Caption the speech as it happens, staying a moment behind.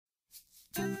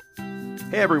Hey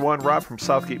everyone, Rob from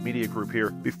Southgate Media Group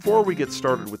here. Before we get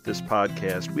started with this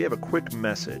podcast, we have a quick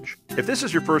message. If this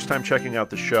is your first time checking out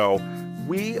the show,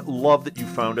 we love that you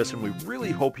found us and we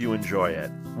really hope you enjoy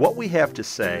it. What we have to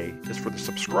say is for the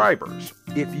subscribers.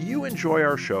 If you enjoy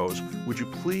our shows, would you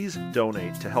please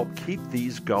donate to help keep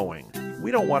these going?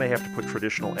 We don't want to have to put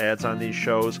traditional ads on these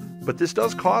shows, but this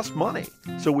does cost money.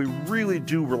 So we really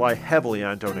do rely heavily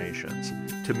on donations.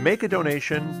 To make a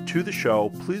donation to the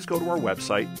show, please go to our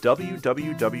website,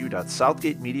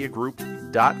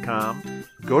 www.southgatemediagroup.com.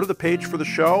 Go to the page for the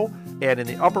show, and in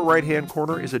the upper right-hand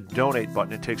corner is a donate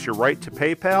button. It takes you right to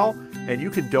PayPal, and you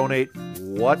can donate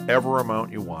whatever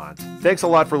amount you want. Thanks a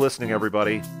lot for listening,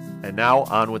 everybody. And now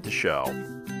on with the show.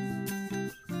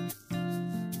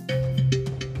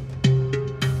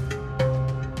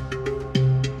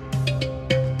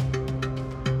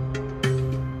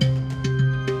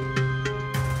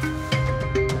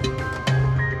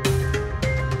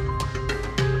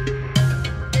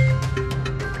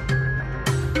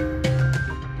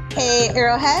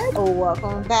 Arrowhead,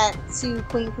 welcome back to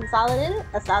Queen Consolidated,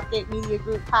 a Southgate Media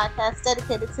Group podcast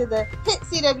dedicated to the hit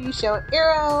CW show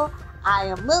Arrow. I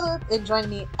am Lilith, and joining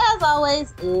me, as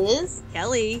always, is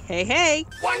Kelly. Hey, hey!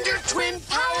 Wonder Twin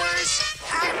powers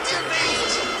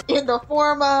activate! In the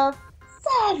form of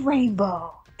Sad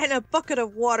Rainbow. And a bucket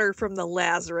of water from the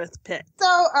Lazarus pit.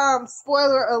 So,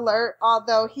 spoiler alert,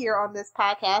 although here on this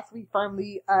podcast, we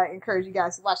firmly encourage you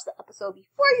guys to watch the episode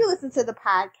before you listen to the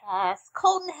podcast.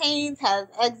 Colton Haynes has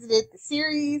exited the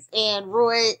series, and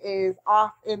Roy is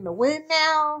off in the wind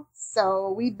now.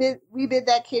 So we bid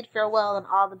that kid farewell and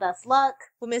all the best luck.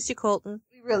 We'll miss you, Colton.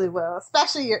 We really will,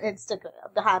 especially your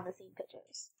Instagram behind-the-scenes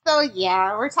pictures. So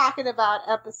yeah, we're talking about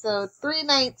episode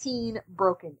 319,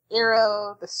 Broken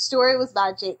Arrow. The story was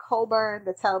by Jake Colburn.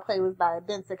 The teleplay was by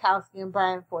Ben Sikowski and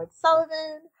Brian Ford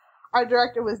Sullivan. Our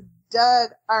director was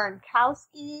Doug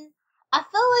Arnkowski. I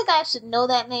feel like I should know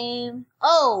that name.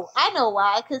 Oh, I know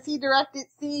why, because he directed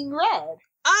Seeing Red.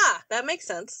 Ah, that makes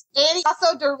sense. And he's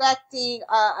also directing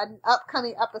an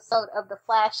upcoming episode of The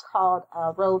Flash called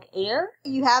Rogue Air.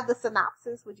 You have the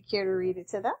synopsis. Would you care to read it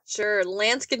to them? Sure.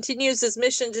 Lance continues his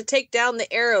mission to take down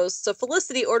the Arrows, so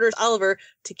Felicity orders Oliver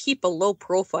to keep a low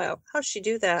profile. How'd she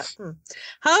do that?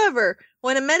 However,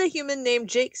 when a metahuman named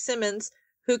Jake Simmons,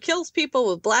 who kills people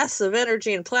with blasts of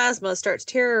energy and plasma, starts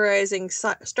terrorizing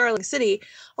Starling City,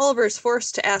 Oliver is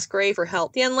forced to ask Ray for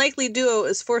help. The unlikely duo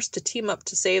is forced to team up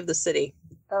to save the city.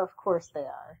 Of course they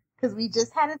are. Because we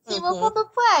just had a team up on The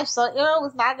Flash, so Arrow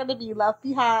was not going to be left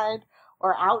behind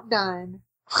or outdone.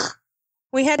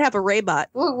 We had to have a Raybot.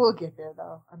 We'll get there,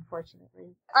 though,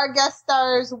 unfortunately. Our guest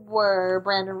stars were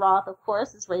Brandon Roth, of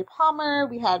course, as Ray Palmer.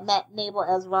 We had Matt Nable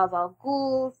as Ra's al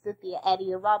Ghul, Cynthia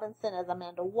Adia Robinson as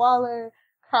Amanda Waller,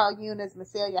 Carl Yoon as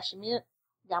Masao Yamashiro.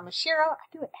 I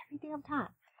do it every damn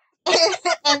time.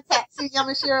 And Tatsu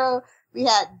Yamashiro. We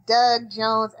had Doug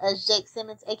Jones as Jake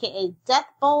Simmons, a.k.a.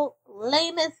 Deathbolt,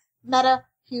 lamest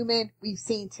meta-human we've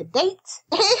seen to date.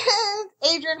 And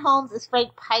Adrian Holmes is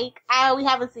Frank Pike. We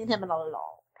haven't seen him in a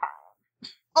long time.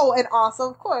 Oh, and also,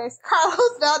 of course,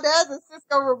 Carlos Valdez as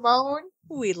Cisco Ramon.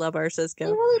 We love our Cisco.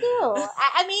 We really do.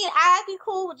 I mean, I'd be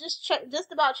cool with just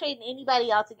about trading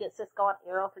anybody out to get Cisco on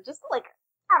Arrow for just,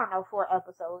 4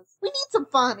 episodes. We need some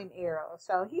fun in Arrow,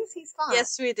 so he's fun.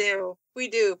 Yes, we do. We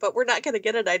do, but we're not going to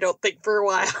get it, I don't think, for a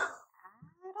while. I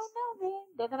don't know, man.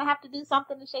 They're going to have to do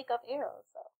something to shake up Arrow,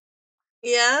 so.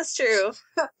 Yeah, that's true.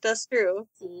 That's true.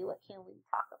 Let's see, what can we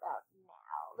talk about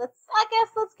now? Let's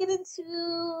get into...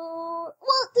 Well,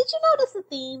 did you notice the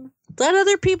theme? Let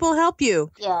other people help you.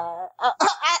 Yeah.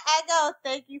 I go,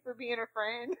 thank you for being a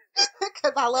friend.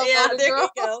 Because I love Golden there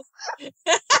Girls. you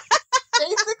go.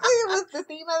 Basically, it was the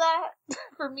theme of that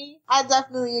for me. I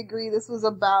definitely agree. This was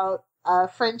about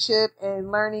friendship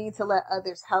and learning to let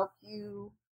others help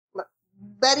you.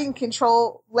 Letting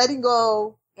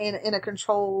go in a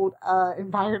controlled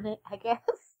environment, I guess.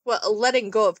 Well,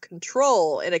 letting go of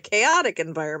control in a chaotic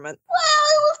environment. Well,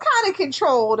 it was kind of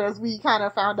controlled, as we kind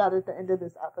of found out at the end of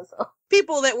this episode.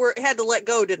 People that had to let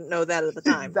go didn't know that at the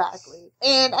time. Exactly.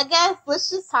 And I guess let's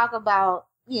just talk about,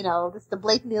 this is the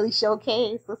Blake Neely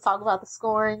showcase. Let's talk about the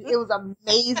scoring. It was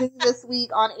amazing this week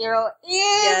on Arrow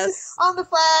and on The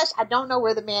Flash. I don't know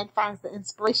where the man finds the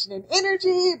inspiration and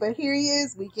energy, but here he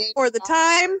is. Or the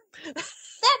time.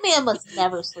 That man must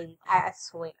never sleep, I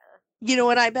swear. You know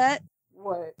what I bet?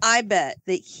 What? I bet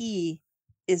that he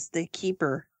is the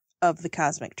keeper of the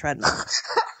cosmic treadmill.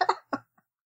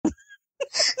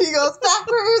 He goes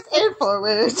backwards and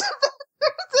forwards.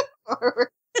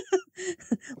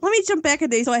 Let me jump back a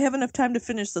day so I have enough time to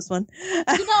finish this one.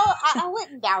 I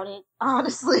wouldn't doubt it,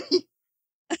 honestly.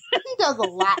 He does a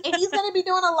lot, and he's going to be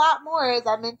doing a lot more, as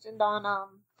I mentioned on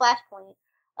Flashpoint.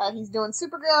 He's doing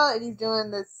Supergirl, and he's doing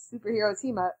this superhero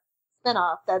team-up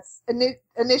spinoff that's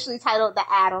initially titled The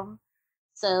Atom.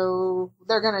 So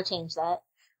they're going to change that.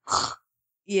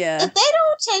 Yeah. If they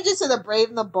don't change it to The Brave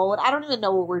and the Bold, I don't even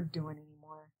know what we're doing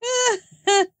anymore.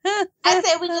 I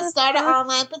say we just start an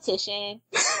online petition.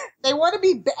 They want to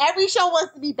be, every show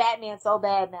wants to be Batman so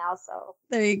bad now, so.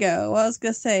 There you go. Well, I was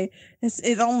going to say,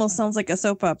 it almost sounds like a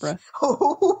soap opera.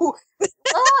 Well,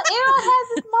 Arrow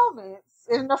has its moments.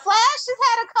 And The Flash has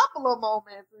had a couple of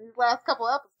moments in these last couple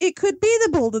episodes. It could be The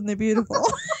Bold and the Beautiful.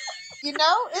 You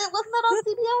know, it wasn't that on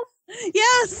CBS?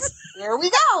 Yes. There we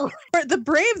go. Or The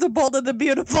Brave, the Bold, and the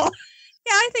Beautiful.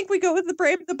 Yeah, I think we go with The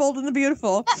Brave, the Bold, and the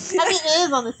Beautiful. I mean, it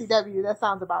is on the CW. That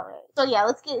sounds about right. So yeah,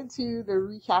 let's get into the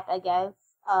recap, I guess.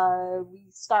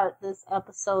 We start this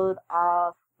episode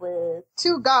off with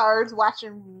two guards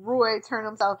watching Roy turn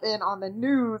himself in on the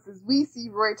news as we see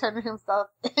Roy turning himself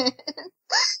in.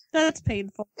 That's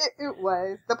painful. It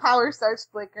was. The power starts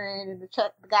flickering and the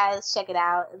guys check it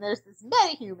out, and there's this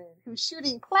metahuman who's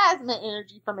shooting plasma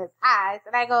energy from his eyes,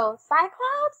 and I go,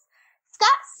 Cyclops?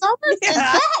 Scott Summers? Yeah. Is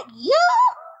that you?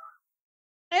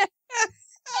 And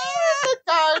the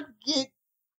guards get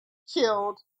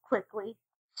killed quickly.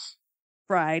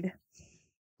 Fried.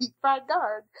 Deep fried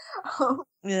guard.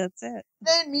 Yeah, that's it.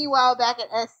 Then meanwhile, back at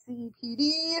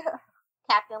SCPD,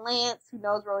 Captain Lance, who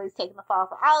knows Roy's taking the fall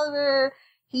for Oliver,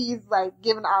 he's like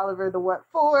giving Oliver the what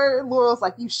for. Laurel's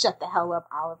like, you shut the hell up,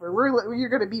 Oliver. You're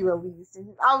going to be released.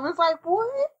 And Oliver's like, what?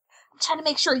 I'm trying to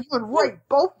make sure you and Roy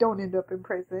both don't end up in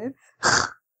prison.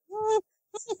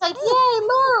 She's like, yay,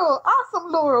 Laurel.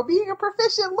 Awesome, Laurel. Being a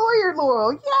proficient lawyer,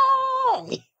 Laurel.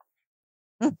 Yay.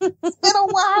 It's been a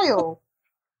while.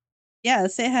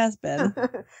 Yes, it has been.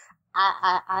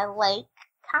 I like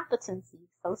competency,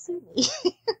 so sue me.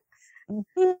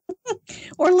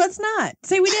 Or let's not.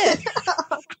 Say we did.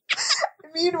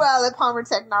 Meanwhile, at Palmer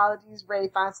Technologies, Ray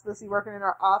finds Felicity working in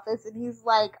her office, and he's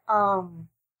like,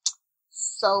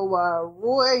 so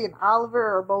Roy and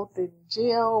Oliver are both in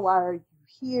jail. Why are you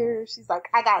here? She's like,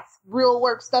 I got real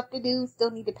work stuff to do. Still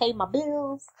need to pay my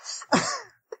bills.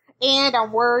 And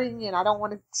I'm worrying, and I don't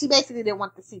want to. She basically didn't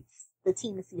want the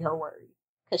team to see her worry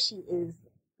because she is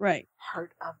right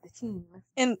part of the team.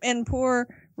 And poor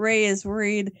Ray is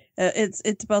worried.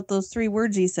 It's about those 3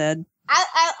 words he said.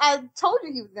 I told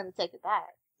you he was going to take it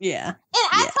back. Yeah. And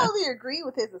I totally agree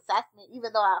with his assessment,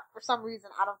 even though for some reason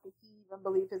I don't think he even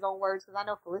believed his own words, because I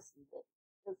know Felicity did.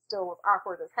 It still was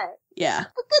awkward as heck. Yeah.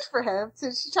 But good for him. So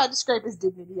she tried to scrape his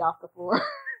dignity off the floor.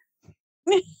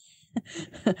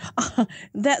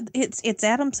 That it's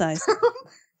atom size.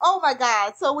 Oh my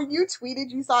god. So when you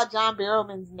tweeted you saw John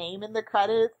Barrowman's name in the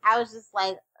credits, I was just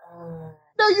like,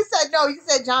 No, you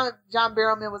said John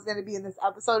Barrowman was going to be in this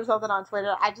episode or something on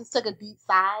Twitter. I just took a deep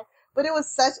sigh, but it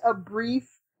was such a brief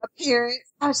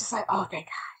appearance. I was just like, oh, thank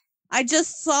God. I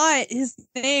just saw it. His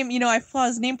name, I saw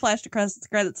his name flashed across the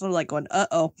credits, and I'm like going,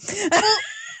 uh-oh. Well,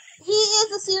 he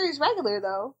is a series regular,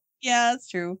 though. Yeah, that's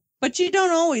true. But you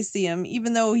don't always see him,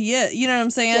 even though he is. You know what I'm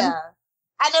saying? Yeah.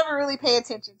 I never really pay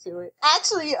attention to it.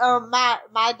 Actually,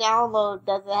 my download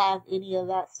doesn't have any of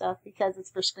that stuff because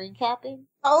it's for screen capping.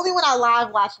 Only when I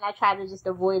live watch and I try to just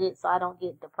avoid it so I don't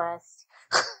get depressed.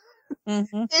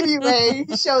 Mm-hmm. Anyway,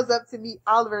 he shows up to meet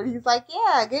Oliver and he's like,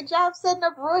 yeah, good job setting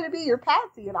up Roy to be your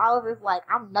patsy. And Oliver's like,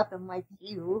 I'm nothing like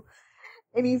you.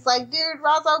 And he's like, dude,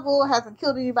 Ra's al Ghul hasn't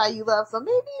killed anybody you love, so maybe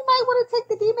you might want to take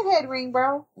the demon head ring,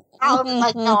 bro. Oliver's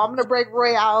like, no, I'm going to break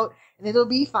Roy out and it'll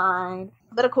be fine.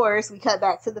 But of course, we cut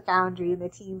back to the Foundry and the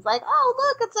team's like, oh,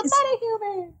 look, it's a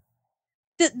metahuman.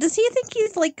 Does he think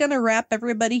he's like going to wrap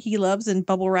everybody he loves in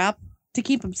bubble wrap to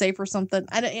keep him safe or something?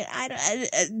 I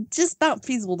just not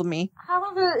feasible to me.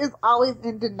 Oliver is always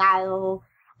in denial.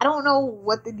 I don't know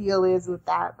what the deal is with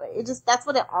that, but that's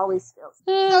what it always feels.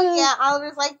 So yeah,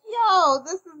 Oliver's like, yo,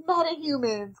 this is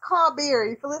metahumans. Call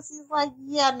Barry. Felicity's like,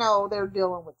 yeah, no, they're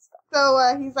dealing with stuff.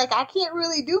 So he's like, I can't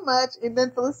really do much. And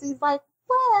then Felicity's like,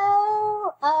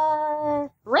 well,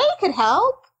 Ray could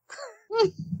help.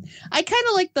 I kind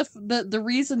of like the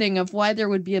reasoning of why there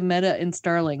would be a meta in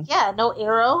Starling. Yeah, no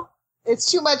Arrow. It's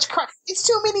too much it's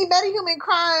too many metahuman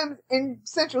crimes in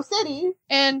Central City.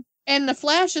 And the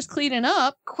Flash is cleaning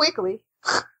up quickly.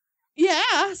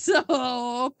 Yeah, so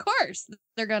of course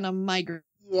they're gonna migrate.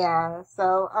 Yeah,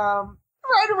 so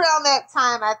right around that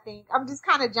time, I think I'm just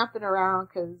kind of jumping around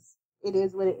because it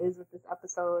is what it is with this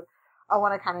episode. I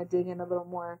want to kind of dig in a little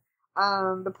more.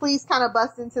 The police kind of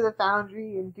bust into the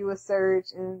Foundry and do a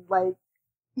search, and like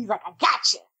he's like, "I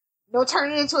gotcha! No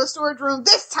turning into a storage room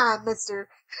this time, Mister."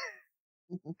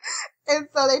 And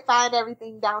so they find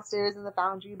everything downstairs in the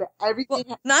foundry, but everything...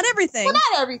 Well, not everything. Well,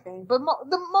 not everything, but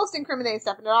the most incriminating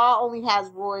stuff, and it all only has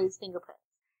Roy's fingerprints.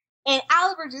 And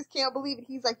Oliver just can't believe it.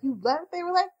 He's like, you left? They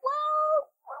were like, well,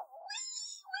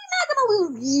 we're not gonna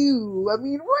lose you. I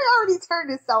mean, Roy already turned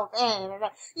himself in. And,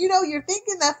 you're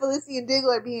thinking that Felicity and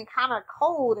Diggle are being kind of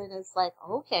cold, and it's like,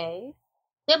 okay.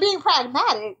 They're being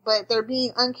pragmatic, but they're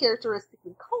being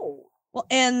uncharacteristically cold. Well,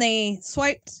 and they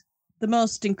swiped the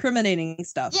most incriminating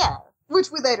stuff. Yeah,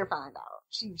 which we later find out.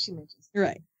 She mentions.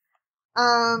 Right.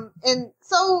 And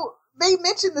so they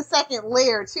mentioned the second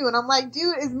layer too, and I'm like,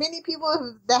 dude, as many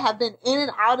people that have been in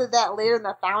and out of that layer in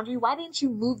the foundry, why didn't you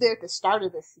move there at the start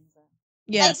of this season?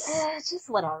 Yes. Like, just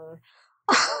whatever.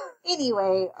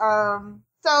 Anyway,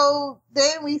 so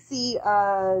then we see,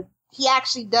 he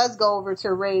actually does go over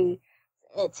to Ray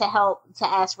to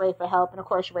ask Ray for help, and of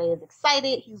course Ray is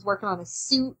excited. He's working on his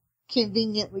suit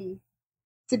conveniently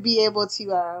to be able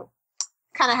to,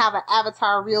 kind of have an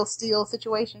Avatar Real Steel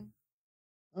situation.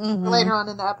 Mm-hmm. Later on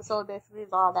in the episode, basically,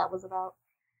 is all that was about.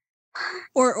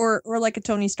 Or like a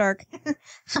Tony Stark.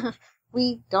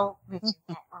 We don't mention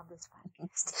that on this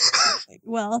podcast.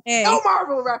 Well, hey. No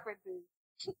Marvel references.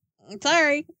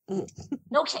 Sorry.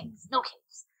 No capes. No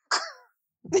capes.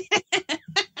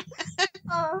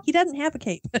 He doesn't have a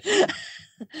cape.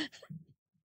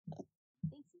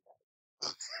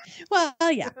 Well,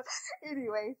 yeah.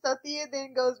 Anyway, so Thea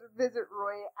then goes to visit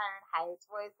Roy at Iron Heights.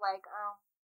 Roy's like,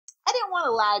 I didn't want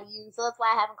to lie to you, so that's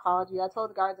why I haven't called you. I told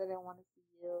the guards I didn't want to see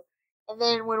you. And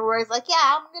then when Roy's like, yeah,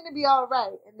 I'm going to be all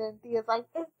right. And then Thea's like,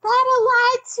 is that a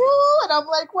lie too? And I'm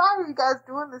like, why are you guys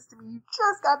doing this to me? You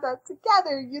just got back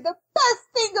together. You're the best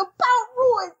thing about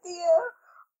Roy, Thea.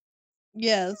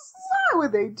 Yes. Why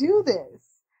would they do this?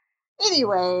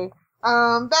 Anyway,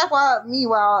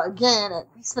 meanwhile, again,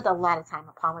 we spent a lot of time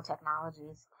at Palmer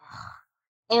Technologies.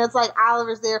 And it's like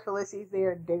Oliver's there, Felicity's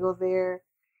there, and Diggle's there.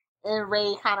 And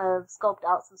Ray kind of scoped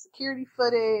out some security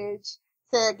footage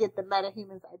to get the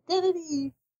metahuman's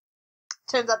identity.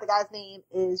 Turns out the guy's name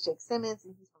is Jake Simmons,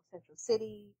 and he's from Central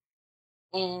City.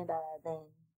 And then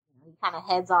he kind of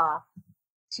heads off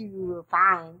to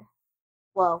find,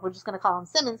 well, we're just going to call him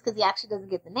Simmons because he actually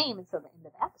doesn't get the name until the end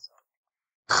of the episode.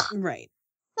 Right.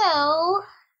 So,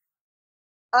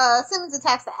 Simmons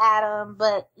attacks the Atom,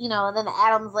 but, and then the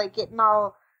Atom's like getting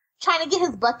all, trying to get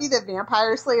his Buffy the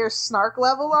Vampire Slayer snark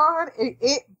level on.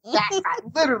 It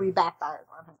literally backfires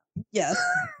on him. Yes.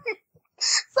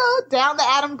 So down the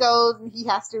Atom goes, and he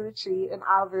has to retreat, and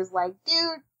Oliver's like,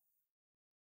 dude,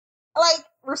 like,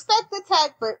 respect the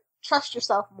tech, but trust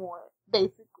yourself more,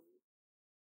 basically.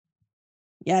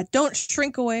 Yeah, don't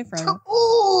shrink away from it.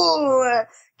 Ooh!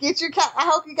 Get your I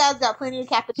hope you guys got plenty of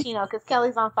cappuccino, because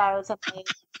Kelly's on fire tonight.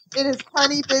 It is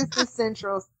Honey Business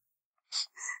Central.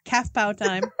 Calf pow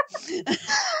time.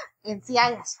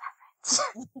 NCIS reference.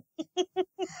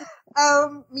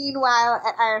 Meanwhile,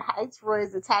 at Iron Heights, Roy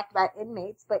is attacked by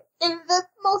inmates, but in the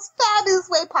most fabulous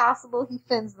way possible, he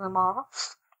fends them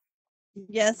off.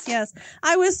 Yes.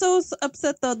 I was so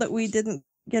upset, though, that we didn't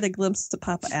get a glimpse to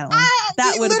Papa Allen.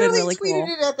 That would have been really cool. We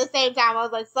tweeted it at the same time. I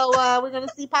was like, so, we're going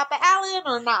to see Papa Allen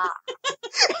or not?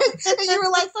 And you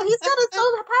were like, so Papa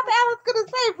Allen's going to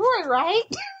save Roy, right?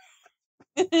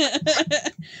 Oh,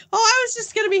 I was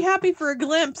just gonna be happy for a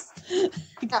glimpse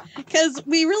because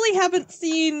we really haven't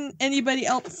seen anybody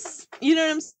else. You know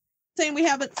what I'm saying? We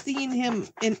haven't seen him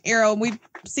in Arrow. We've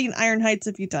seen Iron Heights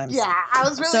a few times. Yeah, I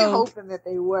was really hoping that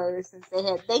they were, since they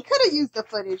could have used the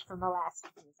footage from the last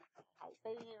season.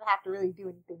 They didn't even have to really do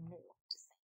anything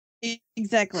new.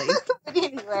 Exactly. But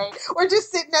anyway, we're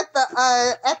just sitting at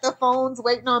the phones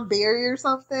waiting on Barry or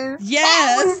something.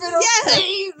 Yes, that would have been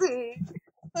amazing.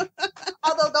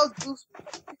 Although those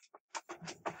boosters.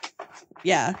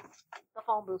 Yeah. The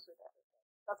phone booster.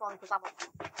 That's only because I'm on.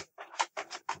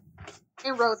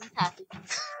 And Rosie's happy.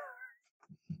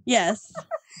 Yes.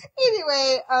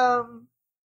 Anyway,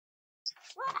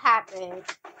 what happened?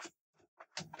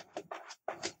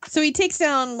 So he takes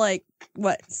down,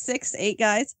 6, 8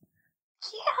 guys?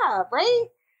 Yeah, right?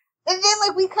 And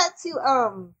then, we cut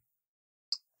to,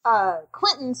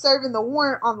 Quentin serving the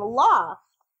warrant on the loft.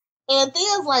 And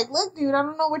Thea's like, look, dude, I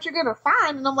don't know what you're gonna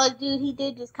find. And I'm like, dude, he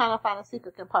did just kind of find a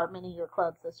secret compartment in your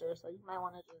club, sister, so you might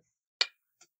want to just...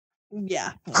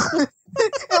 Yeah.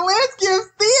 And Lance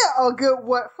gives Thea a good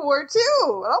what for,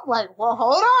 too. And I'm like, well,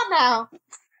 hold on now.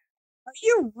 Are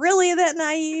you really that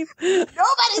naive? Nobody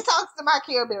talks to my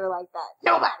Care Bear like that.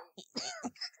 Nobody.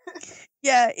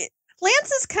 Yeah,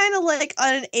 Lance is kind of like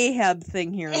on an Ahab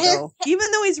thing here, though. Even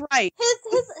though he's right. His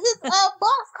boss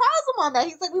calls him on that.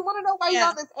 He's like, we want to know why you're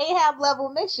on this Ahab level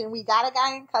mission. We got a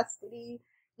guy in custody.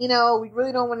 We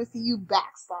really don't want to see you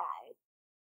backslide.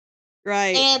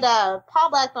 Right. And Paul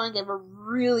Blackthorne gave a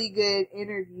really good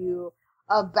interview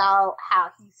about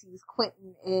how he sees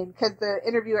Quentin, and because the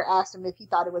interviewer asked him if he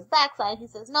thought it was backslide, he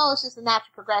says, no, it's just a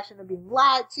natural progression of being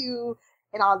lied to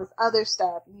and all this other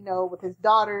stuff, with his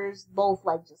daughters, both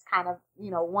like just kind of,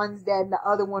 one's dead and the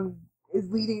other one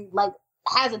is leading, like,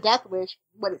 has a death wish,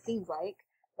 what it seems like,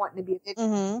 wanting to be a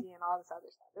vigilante and all this other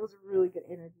stuff. It was a really good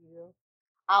interview.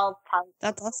 I'll probably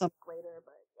That's awesome. later,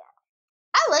 but yeah.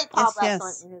 I like Paul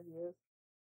Blackthorne interviews.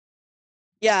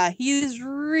 Yeah, he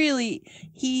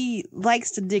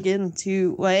likes to dig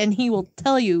into, and he will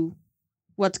tell you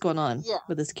what's going on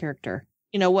with his character.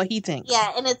 What he thinks.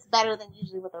 Yeah, and it's better than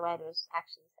usually what the writers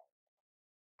actually say.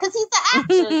 Because he's the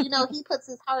actor, he puts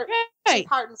his heart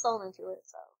and soul into it,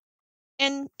 so.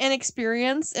 And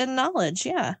experience and knowledge,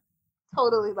 yeah.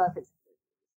 Totally love his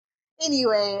interviews.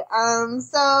 Anyway,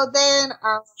 so then,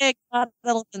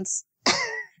 elephants.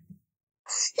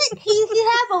 he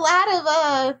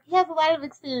has a lot of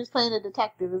experience playing a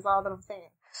detective is all that I'm saying.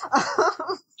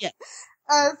 Yeah.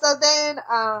 So then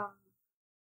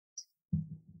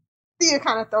Thea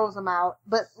kind of throws him out,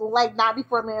 but like not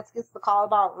before Lance gets the call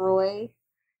about Roy.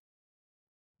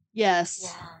 Yes.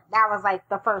 Yeah, that was like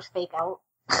the first fake out.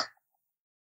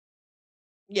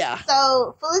 Yeah.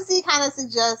 So Felicity kind of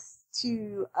suggests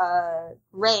to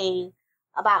Ray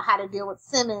about how to deal with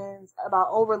Simmons, about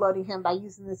overloading him by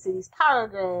using the city's power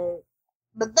grid.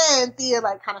 But then Thea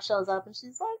like kind of shows up and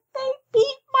she's like, they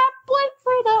beat my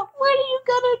boyfriend up. What are you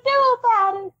gonna do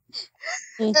about it?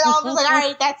 And I was like,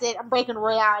 alright, that's it. I'm breaking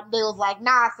Roy out. And they was like,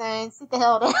 nah, son, sit the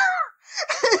hell down.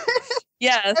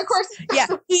 Yes. Of course. Yeah,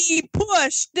 he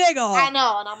pushed Diggle. I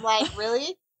know. And I'm like,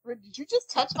 really? Did you just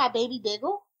touch my baby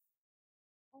Diggle?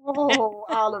 Oh,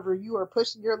 Oliver, you are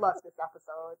pushing your luck this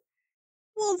episode.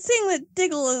 Well, seeing that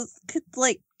Diggle could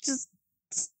like just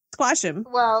squash him.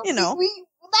 Well,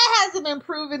 that hasn't been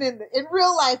proven in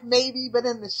real life, maybe, but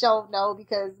in the show, no,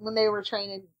 because when they were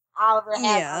training, Oliver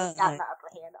had gotten the upper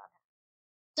hand on him.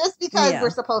 Just because we're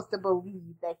supposed to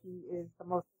believe that he is the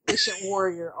most efficient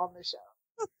warrior on the show.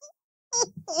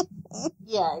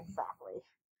 Yeah, exactly.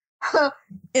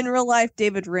 In real life,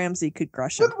 David Ramsey could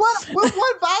crush him. With one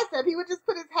bicep, he would just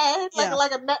put his head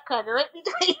like a nutcracker right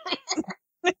between.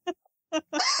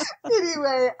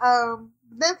 Anyway,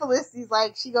 then Felicity's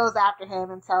like, she goes after him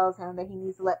and tells him that he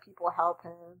needs to let people help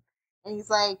him. And he's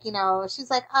like, she's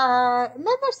like, and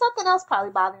then there's something else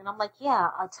probably bothering him. I'm like, yeah,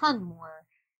 a ton more.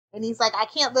 And he's like, I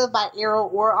can't live by Arrow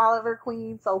or Oliver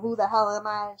Queen, so who the hell am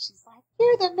I? And she's like,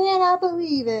 you're the man I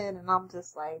believe in. And I'm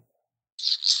just like,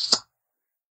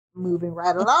 moving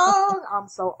right along. I'm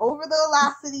so over the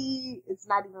velocity. It's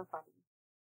not even funny.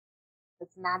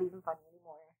 It's not even funny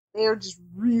anymore. They're just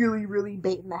really, really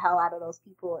baiting the hell out of those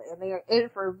people, and they are in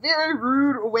for a very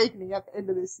rude awakening at the end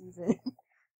of this season.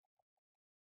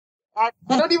 I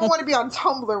don't even want to be on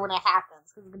Tumblr when it happens,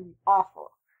 because it's going to be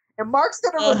awful. And Mark's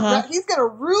going to regret, he's going to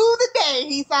rue the day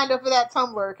he signed up for that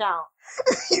Tumblr account.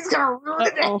 He's going to rue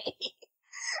the day.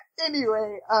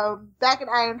 Anyway, back in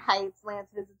Iron Heights,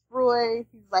 Lance visits Roy.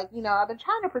 He's like, I've been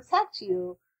trying to protect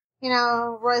you.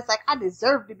 Roy's like, I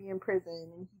deserve to be in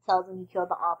prison. And he tells him he killed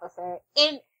the officer.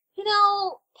 And,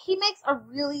 he makes a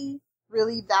really,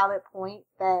 really valid point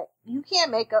that you can't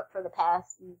make up for the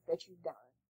past deeds that you've done,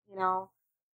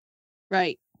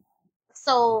 Right.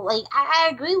 So, like, I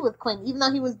agree with Quinn. Even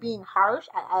though he was being harsh,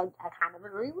 I kind of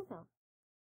agree with him.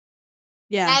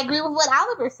 Yeah. I agree with what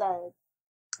Oliver said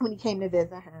when he came to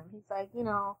visit him. He's like, you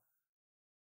don't,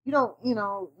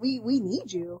 we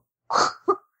need you.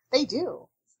 They do.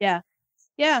 Yeah.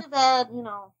 Yeah. Too bad,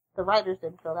 the writers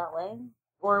didn't feel that way.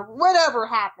 Or whatever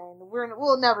happened.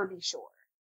 We'll never be sure.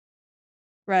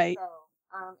 Right. So,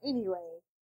 anyway.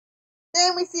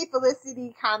 Then we see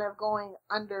Felicity kind of going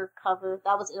undercover.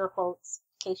 That was air quotes,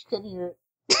 in case you couldn't hear it.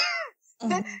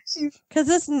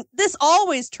 Because this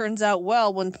always turns out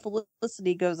well when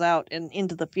Felicity goes out and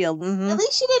into the field. Mm-hmm. At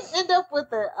least she didn't end up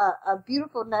with a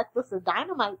beautiful necklace of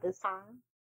dynamite this time.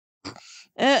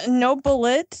 No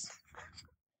bullet.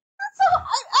 So, out of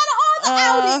all the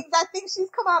outings, I think she's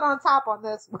come out on top on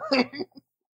this one.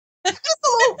 Just a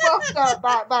little roughed up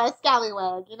by a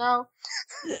scallywag,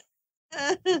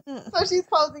 So she's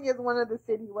posing as one of the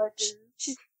city workers.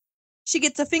 She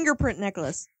gets a fingerprint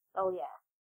necklace. Oh, yeah.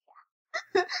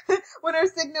 When her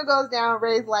signal goes down,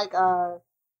 Ray's like,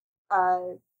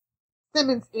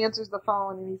 Simmons answers the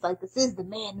phone and he's like, this is the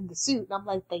man in the suit. And I'm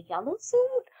like, the yellow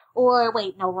suit? Or,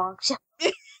 wait, no, wrong show.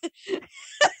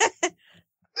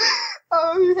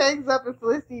 He hangs up and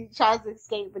Felicity tries to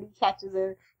escape, but he catches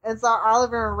her. And so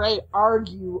Oliver and Ray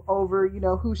argue over,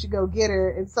 who should go get her.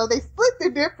 And so they split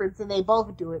the difference and they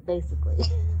both do it, basically.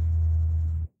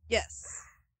 Yes.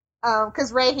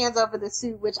 Because Ray hands over the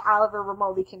suit, which Oliver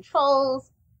remotely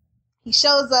controls. He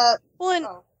shows up. Well, and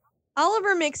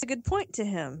Oliver makes a good point to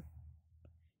him.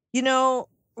 You know,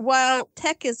 while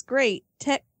tech is great,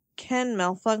 tech can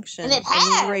malfunction. And it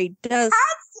has. Ray does.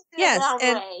 Yes,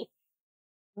 and Ray.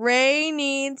 Ray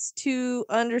needs to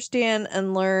understand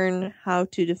and learn how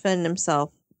to defend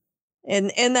himself.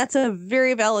 And that's a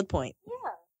very valid point. Yeah.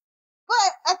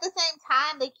 But at the same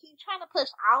time, they keep trying to push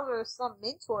Oliver as some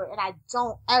mentor, and I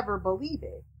don't ever believe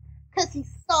it. Because he's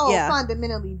so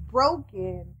fundamentally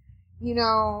broken. You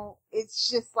know, it's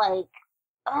just like,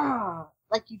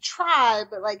 like you try,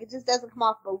 but like it just doesn't come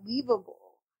off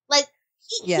believable. Like,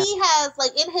 he has,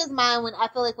 like, in his mind, when I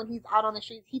feel like when he's out on the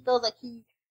streets, he feels like he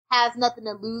has nothing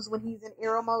to lose when he's in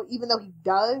Arrow mode, even though he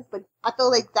does, but I feel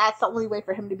like that's the only way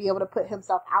for him to be able to put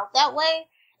himself out that way.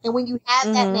 And when you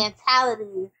have that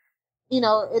mentality, you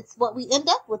know, it's what we end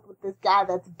up with this guy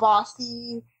that's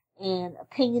bossy and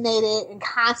opinionated and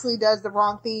constantly does the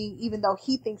wrong thing, even though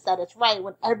he thinks that it's right,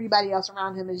 when everybody else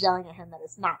around him is yelling at him that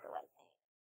it's not the right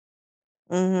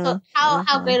thing. So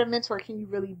how great a mentor can you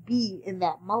really be in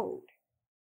that mode?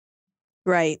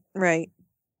 Right.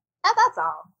 That's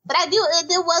all. But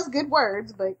there was good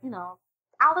words, but, you know,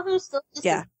 Oliver's still just...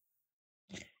 Yeah.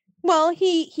 Well,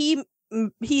 he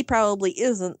probably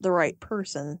isn't the right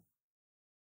person.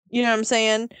 You know what I'm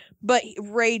saying? But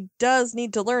Ray does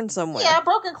need to learn somewhere. Yeah,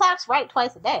 broken clock's right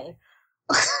twice a day.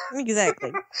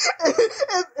 Exactly.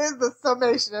 is the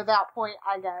summation of that point,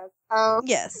 I guess.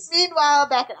 Yes. Meanwhile,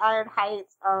 back at Iron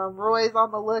Heights, Roy's on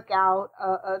the lookout,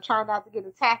 trying not to get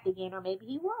attacked again, or maybe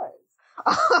he was.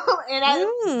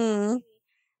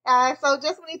 So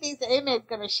just when he thinks the inmate's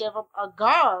gonna shiv him, a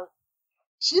guard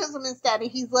shoots him instead,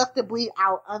 and he's left to bleed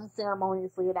out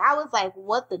unceremoniously. And I was like,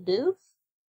 what the deuce?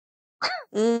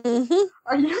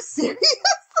 Are you serious?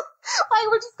 Like,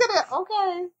 we're just gonna,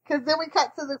 okay. Because then we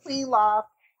cut to the Queen Loft.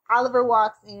 Oliver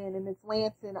walks in, and it's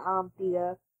Lance and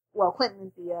Quentin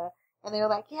and Thea. And they're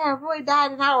like, yeah, Roy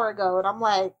died an hour ago. And I'm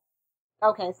like,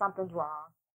 okay, something's wrong.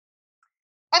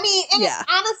 I mean, and it's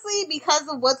honestly because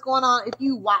of what's going on. If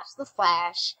you watch The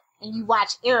Flash and you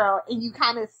watch Arrow and you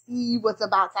kind of see what's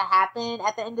about to happen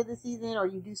at the end of the season, or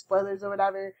you do spoilers or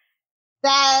whatever,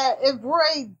 that if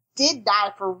Roy did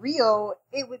die for real,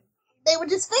 they would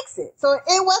just fix it. So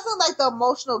it wasn't like the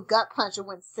emotional gut punch of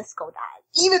when Cisco died,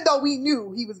 even though we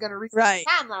knew he was going to reset the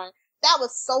timeline. That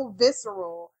was so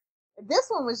visceral. This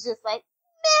one was just like,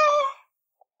 meh.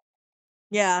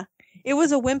 Yeah, it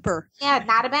was a whimper. Yeah,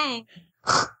 not a bang.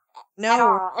 No. At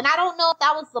all. And I don't know if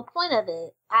that was the point of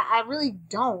it. I really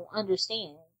don't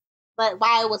understand. But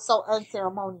why it was so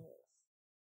unceremonious.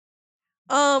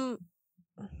 I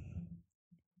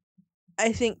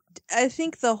think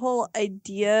the whole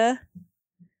idea,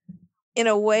 in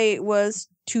a way, was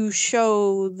to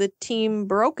show the team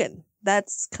broken.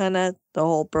 That's kind of the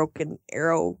whole broken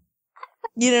Arrow.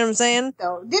 You know what I'm saying?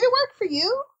 So, did it work for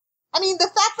you? I mean, the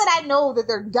fact that I know that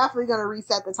they're definitely going to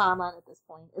reset the timeline at this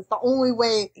point is the only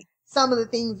way some of the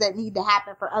things that need to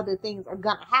happen for other things are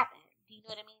going to happen. Do you know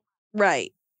what I mean?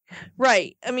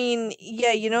 Right. I mean,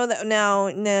 yeah, you know that now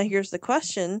here's the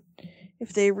question.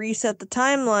 If they reset the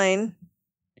timeline,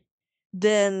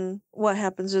 then what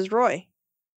happens is Roy?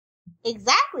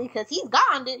 Exactly, because he's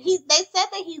gone. They said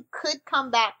that he could come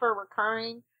back for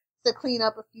recurring to clean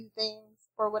up a few things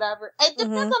or whatever. It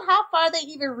depends on how far they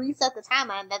even reset the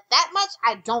timeline. That much,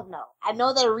 I don't know. I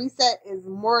know that a reset is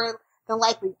more than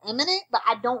likely imminent, but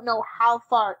I don't know how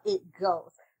far it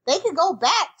goes. They could go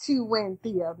back to when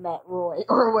Thea met Roy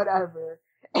or whatever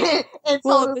and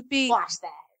totally watch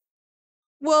that.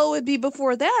 Well, it would be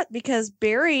before that because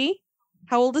Barry,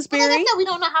 how old is Barry? Like I said, we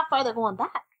don't know how far they're going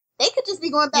back. They could just be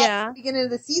going back at the beginning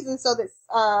of the season so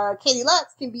that Katie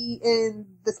Lutz can be in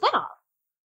the spinoff.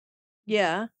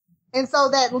 Yeah. And so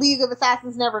that League of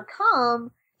Assassins never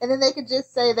come, and then they could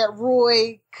just say that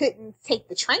Roy couldn't take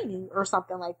the training or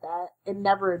something like that and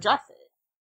never address it.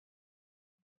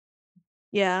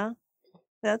 Yeah,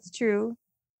 that's true.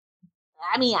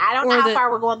 I mean, I don't know how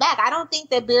far we're going back. I don't think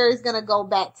that Barry's going to go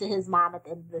back to his mom at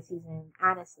the end of the season,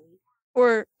 honestly.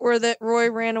 Or that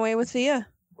Roy ran away with Thea.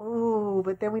 Ooh,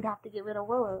 but then we'd have to get rid of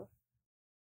Willow.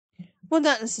 Well,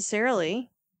 not necessarily.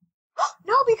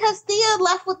 No, because Thea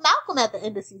left with Malcolm at the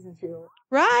end of season 2.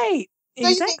 Right. So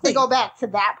you think they go back to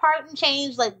that part and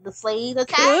change, like, the Slade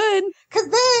attack? Could. Because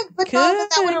then,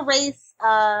 that would erase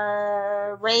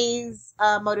Ray's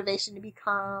motivation to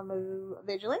become a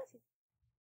vigilante.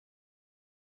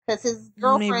 Because his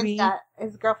girlfriend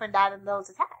died in those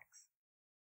attacks.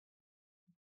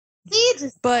 See,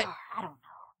 I don't know.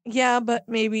 Yeah, but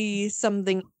maybe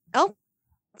something else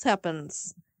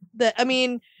happens. That, I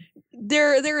mean,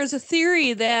 there is a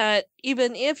theory that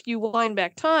even if you wind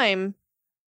back time,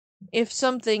 if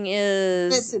something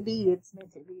is Meant to be, it's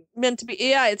meant to be. meant to be,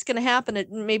 yeah, it's going to happen.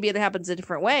 Maybe it happens a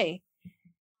different way.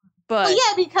 But well,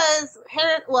 yeah, because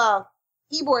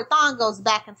Ebor Thawne goes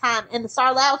back in time, and the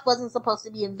Star Labs wasn't supposed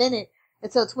to be invented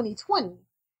until 2020.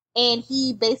 And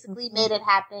he basically made it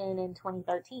happen in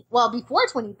 2013. Well, before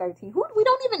 2013. We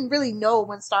don't even really know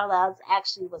when Star Labs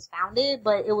actually was founded,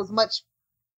 but it was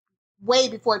way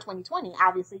before 2020,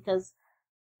 obviously, because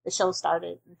the show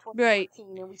started in 2014, right,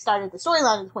 and we started the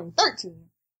storyline in 2013.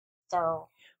 So.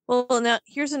 Well, now,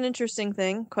 here's an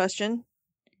interesting question.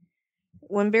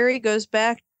 When Barry goes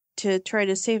back to try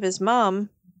to save his mom,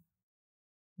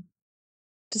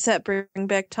 does that bring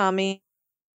back Tommy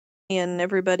and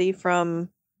everybody from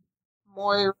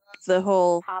Moira, the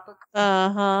whole topic?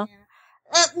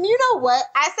 You know what?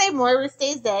 I say Moira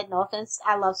stays dead. No offense.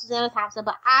 I love Susanna Thompson,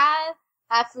 but I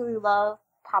absolutely love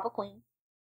Papa Queen.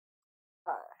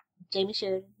 Jamie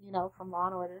Sheridan, from Law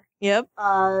and Order. Yep.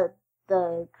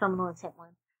 The criminal intent one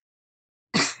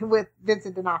with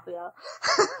Vincent D'Onofrio.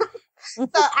 So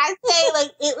I say,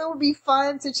 it would be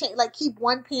fun to keep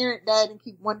one parent dead and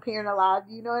keep one parent alive.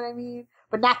 You know what I mean?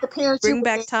 But not the parents. Bring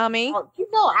back Tommy. I'm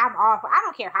awful. I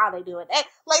don't care how they do it.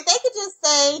 They could just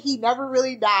say he never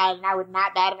really died, and I would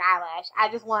not bat an eyelash.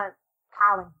 I just want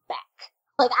Colin back.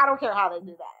 I don't care how they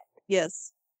do that.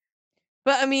 Yes.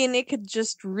 But, I mean, it could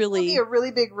just really... It would be a really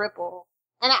big ripple.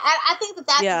 And I think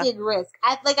that's a big risk.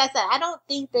 Like I said, I don't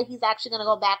think that he's actually going to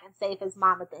go back and save his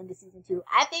mom at the end of season 2.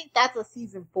 I think that's a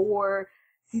season 4,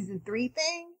 season 3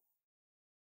 thing.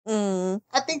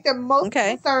 I think they're most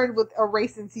concerned with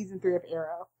erasing season 3 of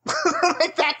Arrow.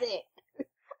 That's it.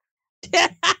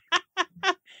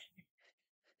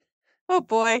 Oh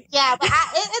boy. Yeah, but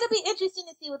it'll be interesting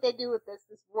to see what they do with this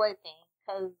Roy thing.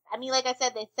 Because, like I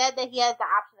said, they said that he has the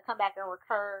option to come back and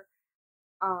recur.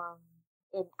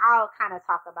 And I'll kind of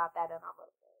talk about that in a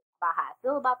little bit, about how I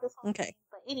feel about this whole thing.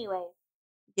 But anyway.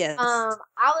 Yes.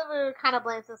 Oliver kind of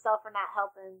blames himself for not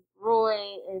helping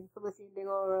Roy, and Felicity and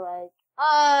Bigelow were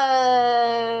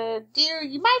dear,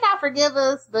 you might not forgive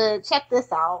us, but check this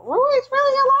out. Roy's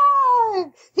really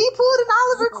alive! He pulled an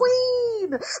Oliver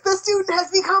Queen! The student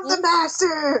has become the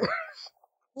master!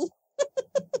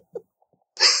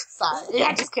 Sorry,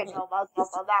 I just couldn't help myself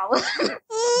on that one.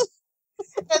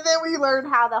 And then we learned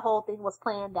how the whole thing was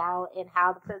planned out, and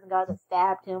how the prison guard that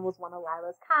stabbed him was one of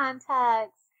Lila's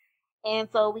contacts. And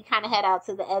so we kind of head out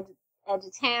to the edge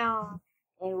of town,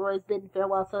 and Roy's bidding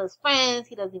farewell to his friends.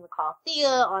 He doesn't even call Thea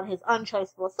on his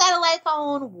untraceable satellite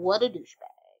phone. What a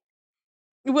douchebag.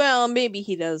 Well, maybe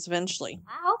he does eventually.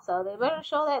 I hope so. They better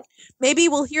show that. Maybe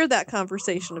we'll hear that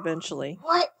conversation eventually.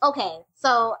 What? Okay,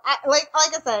 so like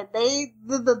I said,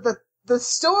 the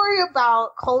story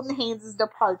about Colton Haynes'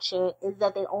 departure is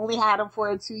that they only had him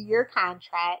for a 2-year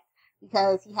contract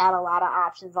because he had a lot of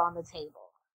options on the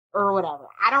table or whatever.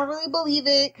 I don't really believe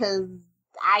it because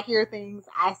I hear things,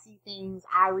 I see things,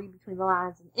 I read between the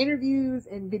lines in interviews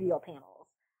and video panels.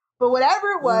 But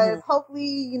whatever it was,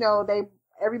 hopefully,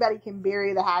 everybody can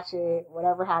bury the hatchet,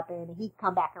 whatever happened, and he can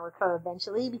come back and recur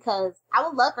eventually, because I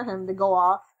would love for him to go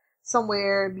off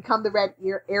somewhere, become the Red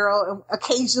Arrow, and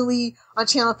occasionally on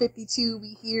Channel 52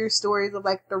 we hear stories of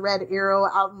the Red Arrow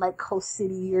out in Coast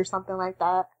City or something like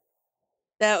that.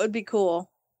 That would be cool.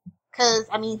 Because,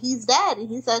 he's dead, and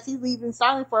he says he's leaving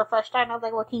Starling for a fresh start, and I was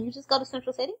like, well, can you just go to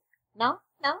Central City? No?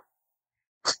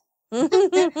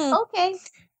 Okay.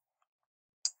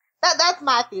 That's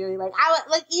my theory. I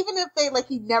would, even if they,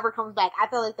 he never comes back, I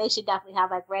feel like they should definitely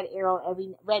have, Red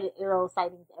Arrow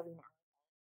sightings every now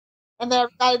and then.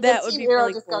 And then, the Team Arrow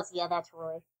really just goes, yeah, that's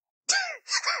Roy.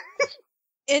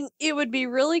 And it would be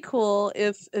really cool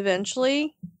if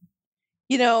eventually,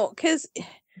 because...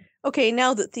 Okay,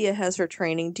 now that Thea has her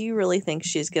training, do you really think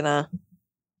she's gonna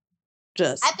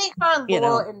just... I think her and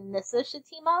Laurel and Nyssa should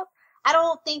team up. I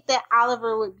don't think that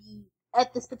Oliver would be,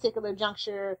 at this particular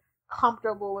juncture,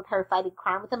 comfortable with her fighting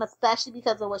crime with him, especially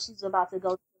because of what she's about to go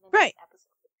through in the next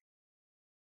episode.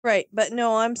 Right, but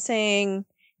no, I'm saying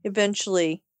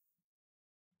eventually,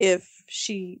 if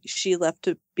she left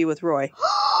to be with Roy.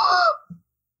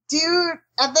 Dude,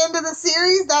 at the end of the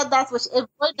series, that's what... if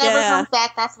Roy never comes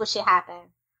back, that's what should happen.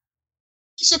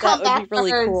 You should come back for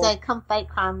her and say, come fight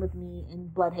crime with me in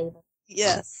Bloodhaven.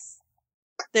 Yes.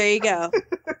 There you go.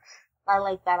 I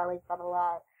like that a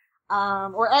lot.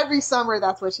 Or every summer,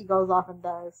 that's what she goes off and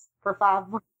does for 5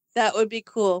 months. That would be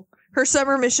cool. Her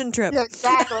summer mission trip. Yeah,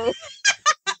 exactly.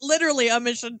 Literally a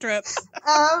mission trip. So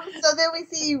then we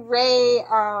see Ray,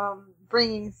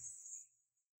 bringing,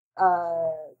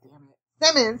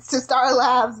 Simmons to Star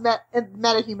Labs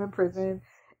Metahuman prison.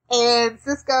 And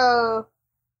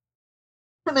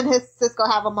him and Cisco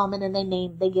have a moment, and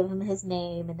they give him his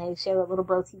name, and they share a little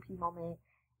bro TP moment.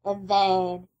 And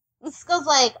then Cisco's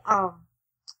like,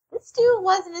 this dude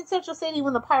wasn't in Central City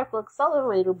when the particle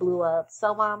accelerator blew up.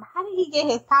 So, how did he get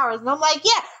his powers? And I'm like,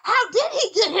 yeah, how did he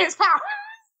get his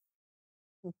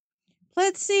powers?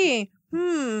 Let's see.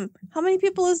 How many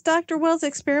people has Dr. Wells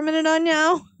experimented on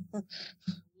now?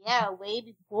 Yeah, way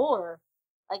before.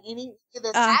 Like, any of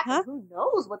this happened, who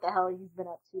knows what the hell he's been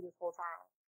up to this whole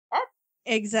time.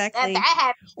 Exactly. That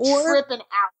had me tripping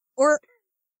out.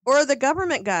 Or the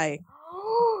government guy.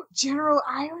 General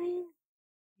Eileen?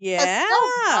 Yeah.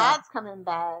 God's coming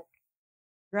back.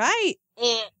 Right.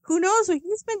 And who knows what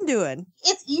he's been doing?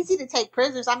 It's easy to take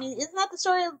prisoners. I mean, isn't that the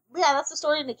story of, that's the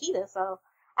story of Nikita, so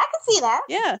I can see that.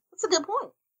 Yeah. That's a good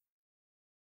point.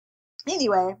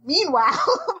 Anyway, meanwhile.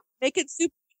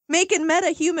 Making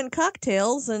meta-human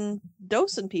cocktails and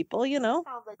dosing people,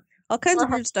 Like all kinds of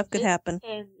weird stuff could happen.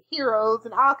 And heroes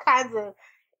and all kinds of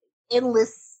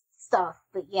endless stuff.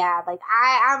 But yeah, like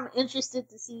I'm interested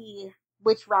to see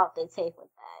which route they take with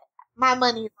that. My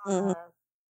money's on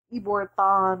Ebor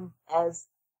Thawne as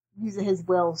using his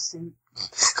Wells suit.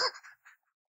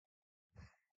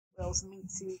 Wells meat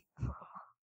suit.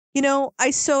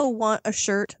 I so want a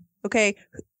shirt. Okay,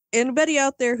 anybody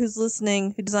out there who's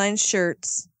listening who designs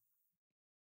shirts,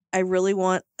 I really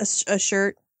want a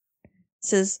shirt that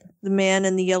says the man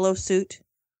in the yellow suit,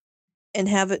 and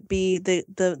have it be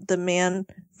the man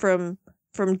from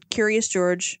Curious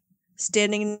George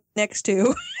standing next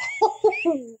to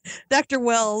Dr.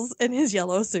 Wells in his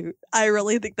yellow suit. I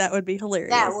really think that would be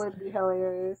hilarious. That would be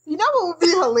hilarious. You know what would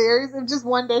be hilarious? If just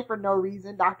one day for no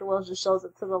reason, Dr. Wells just shows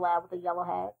up to the lab with a yellow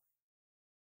hat.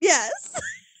 Yes.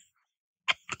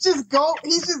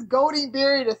 He's just goading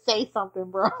Barry to say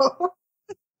something, bro.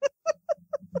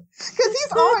 Because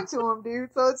he's on to him,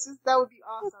 dude. So it's just, that would be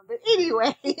awesome. But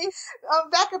anyway,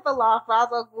 back at the loft, Ra's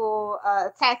al Ghul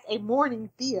attacks a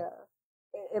mourning Thea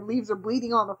and leaves her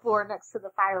bleeding on the floor next to the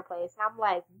fireplace. And I'm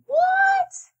like,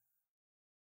 what?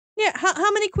 Yeah,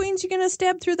 how many queens you gonna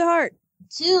stab through the heart?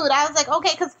 Dude, I was like,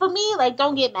 okay, because for me, like,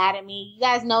 don't get mad at me. You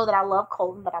guys know that I love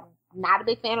Colton, but I'm not a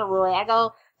big fan of Roy. I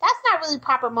go, that's not really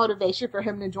proper motivation for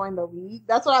him to join the league.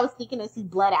 That's what I was thinking as he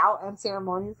bled out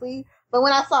unceremoniously. But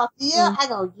when I saw Thea, I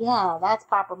go, yeah, that's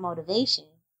proper motivation.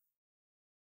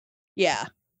 Yeah.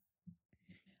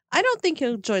 I don't think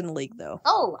he'll join the league, though.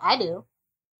 Oh, I do.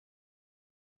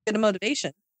 Get a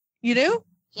motivation. You do?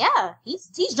 Yeah, he's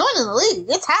joining the league.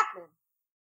 It's happening.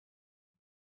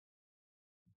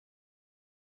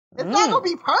 It's not going to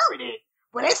be permanent,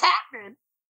 but it's happening.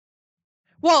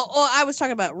 Well, I was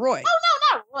talking about Roy. Oh,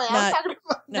 no, not Roy. I was talking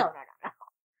about... No.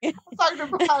 I'm talking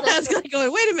about... I was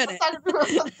going, wait a minute. I'm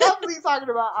definitely talking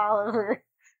about Oliver.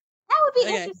 That would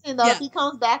be interesting, though, if he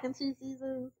comes back in 2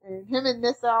 seasons and him and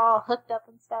Nissa are all hooked up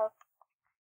and stuff.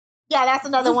 Yeah, that's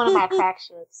another one of my crack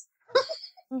ships.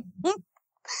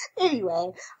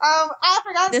 Anyway, I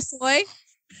forgot... This way?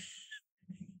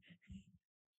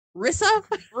 Rissa?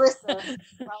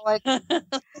 I like it.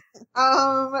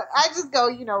 I just go,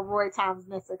 Roy times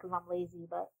Nissa because I'm lazy,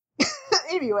 but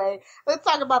anyway, let's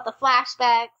talk about the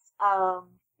flashbacks.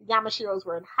 Yamashiro's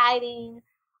were in hiding.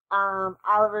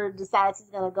 Oliver decides he's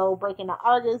gonna go break into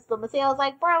Argus, but Masao's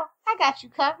like, bro, I got you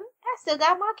covered. I still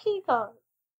got my key card.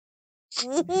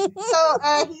 So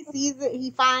he sees it.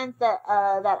 He finds that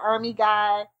that army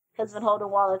guy has been holding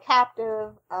Waller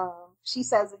captive. She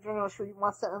says that General Shreve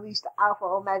wants to unleash the Alpha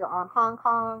Omega on Hong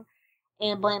Kong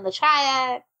and blame the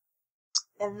Triad.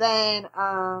 And then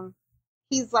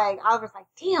he's like, Oliver's like,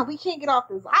 damn, we can't get off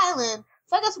this island.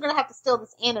 So I guess we're gonna have to steal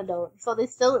this antidote. So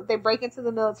they break into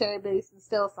the military base and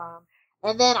steal some.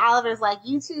 And then Oliver's like,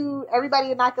 you two,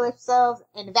 everybody inoculate yourselves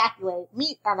and evacuate.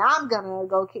 Me, and I'm gonna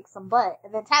go kick some butt.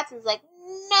 And then Tatsu's like,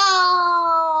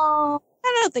 no.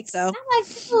 I don't think so. I'm like,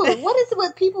 dude, what is it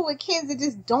with people with kids that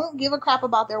just don't give a crap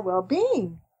about their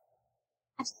well-being?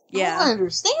 I just don't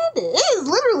understand it. It is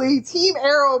literally Team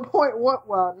Arrow point one.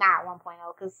 Well, not 1.0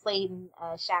 because Slade and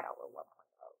Shadow were 1.0.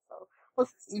 So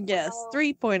what's 2.0? Yes,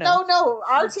 3.0. No,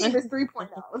 our team is 3.0.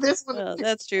 This one. Oh,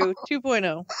 that's true.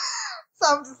 2.0. So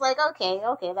I'm just like, okay,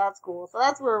 that's cool. So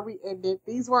that's where we ended.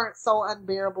 These weren't so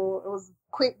unbearable. It was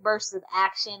quick bursts of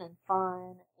action and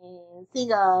fun, and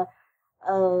seeing a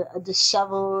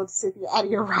disheveled Cynthia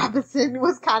Adia Robinson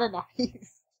was kind of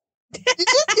nice. You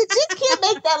just can't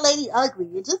make that lady ugly.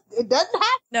 It doesn't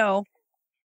happen. No.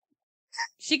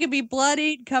 She could be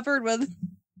bloodied, covered with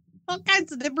all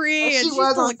kinds of debris, and she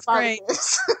still looks great.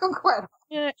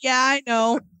 Yeah, I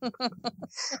know.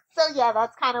 So yeah,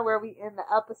 that's kind of where we end the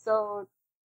episode.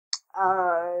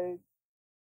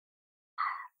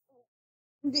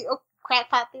 The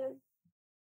crackpot theory.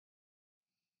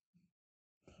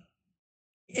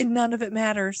 And none of it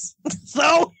matters.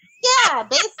 So Yeah,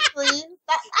 basically.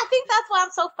 I think that's why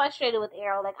I'm so frustrated with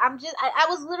Arrow. Like, I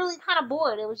was literally kind of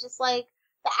bored. It was just like,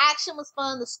 the action was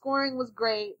fun, the scoring was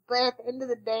great, but at the end of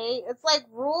the day, it's like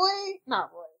Ray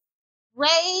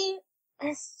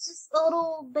is just a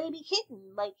little baby kitten.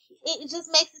 Like, it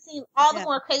just makes it seem all the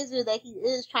more crazier that he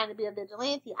is trying to be a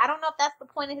vigilante. I don't know if that's the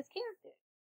point of his character.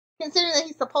 Considering that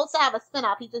he's supposed to have a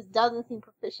spinoff, he just doesn't seem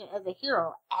proficient as a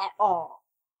hero at all.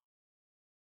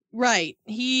 right.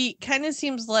 He kind of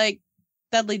seems like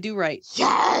Dudley Do-Right.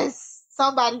 Yes!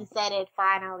 Somebody said it,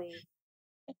 finally.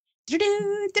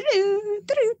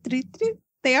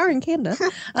 They are in Canada.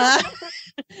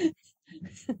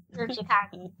 You're in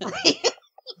Chicago.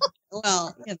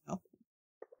 Well, you know.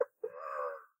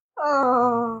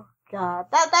 Oh, God.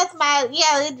 That's my...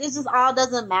 Yeah, it just all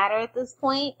doesn't matter at this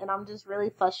point, and I'm just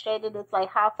really frustrated. It's like,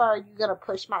 how far are you going to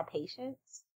push my patience?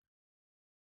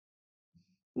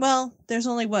 Well, there's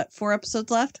only, 4 episodes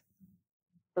left?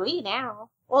 3 now.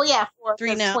 Well, yeah, 4.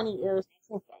 3 now. 20 years.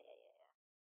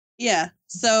 Yeah,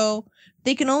 so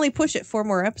they can only push it 4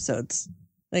 more episodes.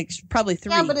 Like, probably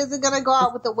 3. Yeah, but is it going to go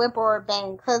out with a whimper or a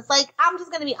bang? Because, like, I'm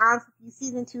just going to be honest with you.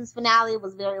 Season 2's finale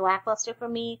was very lackluster for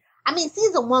me. I mean,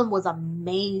 Season 1 was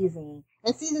amazing.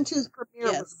 And Season 2's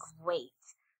premiere was great.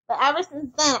 But ever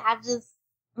since then, I've just...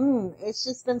 it's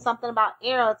just been something about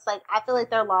Arrow. It's like, I feel like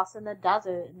they're lost in the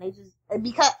desert. And they just...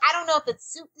 Because I don't know if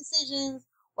it's suit decisions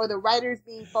or the writers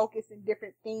being focused in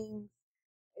different things.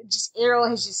 Just Arrow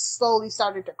has just slowly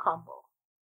started to crumble.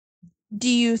 Do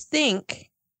you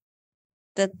think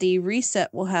that the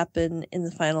reset will happen in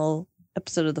the final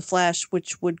episode of The Flash,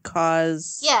 which would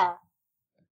cause... Yeah.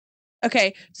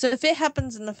 Okay, so if it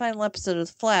happens in the final episode of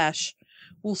The Flash,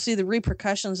 we'll see the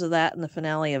repercussions of that in the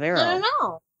finale of Arrow.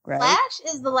 No. Right? Flash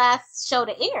is the last show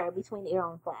to air between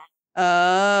Arrow and Flash.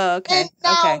 Oh, okay. And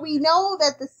now we know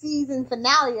that the season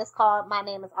finale is called My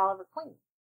Name is Oliver Queen.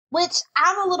 Which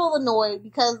I'm a little annoyed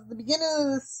because the beginning of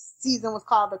the season was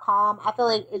called The Calm. I feel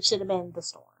like it should have been The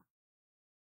Storm.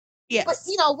 Yes. But,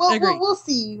 we'll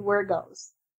see where it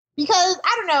goes. Because,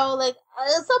 I don't know, like,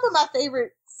 some of my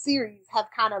favorite series have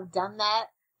kind of done that.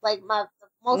 Like, the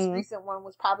most recent one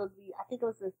was probably, I think it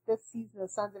was the 5th season of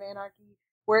Sons of Anarchy,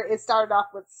 where it started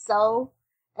off with So,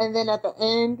 and then at the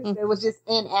end, it was just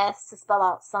NS to spell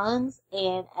out Sons,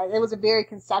 and it was a very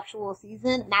conceptual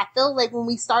season, and I feel like when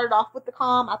we started off with The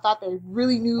Calm, I thought they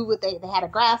really knew what they had a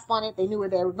grasp on it, they knew where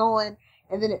they were going,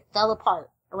 and then it fell apart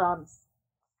around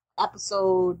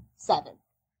episode 7,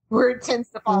 where it tends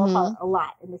to fall apart a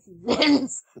lot in the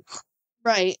seasons.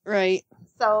 Right.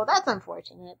 So that's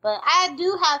unfortunate, but I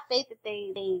do have faith that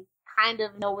they kind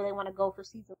of know where they want to go for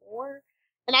season 4.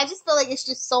 And I just feel like it's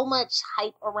just so much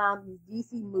hype around these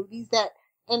DC movies that,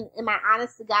 in my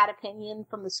honest to God opinion,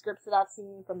 from the scripts that I've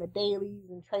seen, from the dailies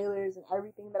and trailers and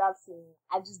everything that I've seen,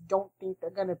 I just don't think they're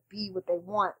going to be what they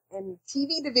want. And the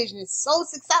TV division is so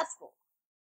successful.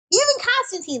 Even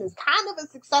Constantine is kind of a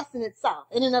success in itself,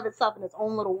 in and of itself, in its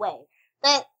own little way.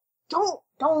 That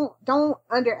don't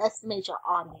underestimate your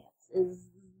audience is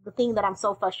the thing that I'm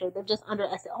so frustrated. They're just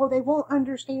underestimating. Oh, they won't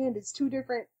understand. It's too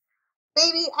different.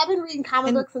 Baby, I've been reading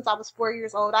comic books since I was 4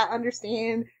 years old. I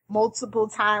understand multiple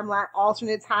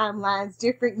alternate timelines,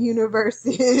 different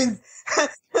universes.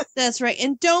 That's right.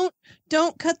 And don't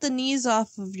cut the knees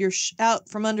off of your out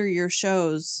from under your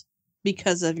shows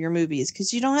because of your movies,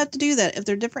 because you don't have to do that. If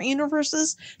they're different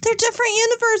universes, they're different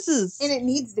universes, and it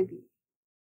needs to be.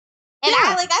 And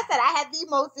like I said, I had the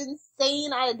most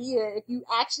insane idea. If you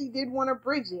actually did want to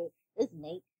bridge it, is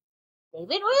make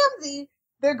David Ramsey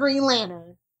the Green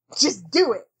Lantern. Just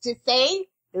do it. Just say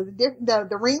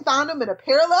the ring found him in a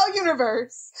parallel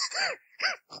universe.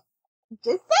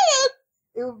 Just say it.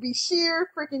 It would be sheer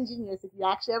freaking genius if you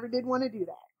actually ever did want to do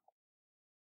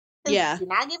that. Yeah. You're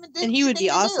not giving Disney and he would be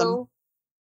awesome.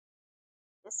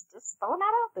 Just throwing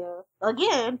that out there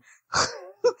again.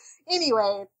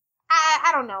 Anyway,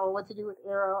 I don't know what to do with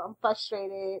Arrow. I'm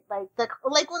frustrated. Like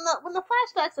when the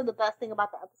flashbacks are the best thing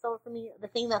about the episode for me. The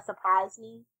thing that surprised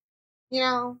me,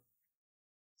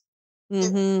 it's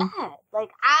bad.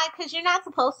 Cause you're not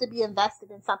supposed to be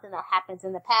invested in something that happens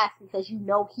in the past because he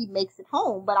makes it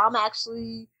home. But I'm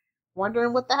actually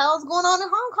wondering what the hell's going on in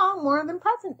Hong Kong more than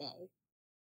present day.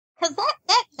 Cause that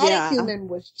metahuman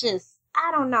was just,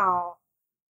 I don't know.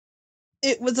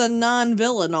 It was a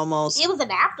non-villain almost. It was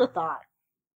an afterthought.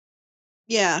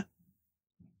 Yeah.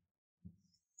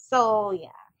 So, yeah.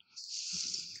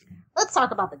 Let's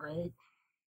talk about the grade.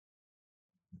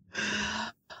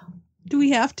 Do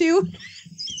we have to?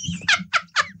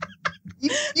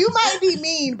 You might be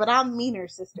mean, but I'm meaner,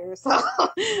 sister. So.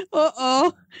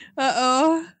 Uh-oh.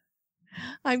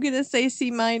 I'm going to say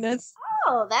C-.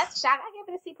 Oh, that's shock. I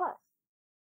give it a C+.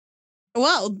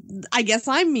 Well, I guess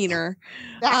I'm meaner.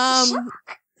 That's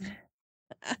shock.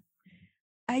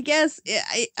 I guess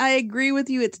I agree with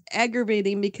you. It's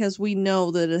aggravating because we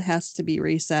know that it has to be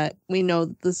reset. We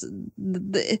know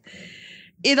that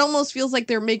it almost feels like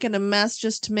they're making a mess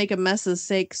just to make a mess's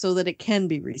sake so that it can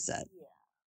be reset. Yeah.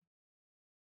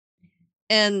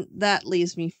 And that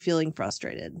leaves me feeling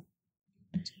frustrated.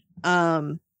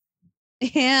 And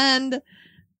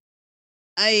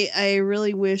I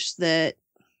really wish that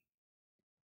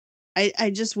I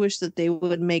just wish that they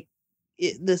would make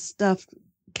this stuff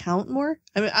count more.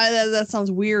 I mean, that sounds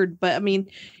weird, but I mean,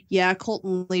 yeah,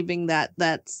 Colton leaving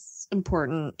that's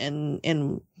important,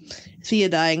 and Thea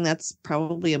dying, that's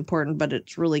probably important, but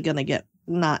it's really gonna get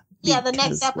not. Yeah, the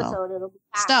next episode it'll be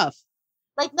stuff.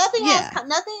 Like nothing has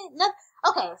nothing.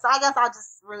 Okay, so I guess I'll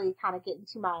just really kind of get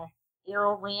into my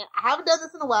Arrow rant. I haven't done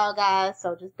this in a while, guys,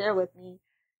 so just bear with me.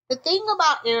 The thing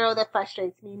about Arrow that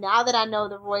frustrates me now that I know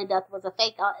the Roy death was a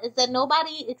fake out is that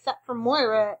nobody except for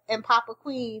Moira and Papa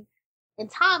Queen and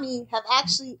Tommy have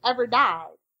actually ever died,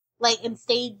 like, and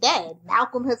stayed dead.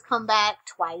 Malcolm has come back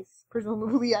twice,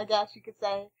 presumably, I guess you could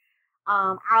say.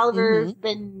 Oliver's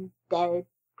been dead,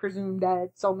 presumed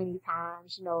dead, so many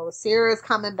times. You know, Sarah's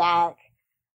coming back.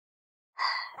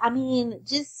 I mean,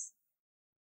 just,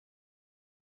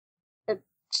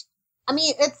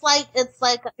 it's like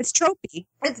it's tropey.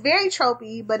 It's very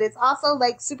tropey, but it's also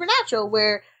like supernatural,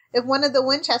 where if one of the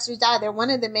Winchesters die, they're one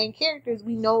of the main characters.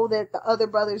 We know that the other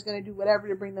brother's going to do whatever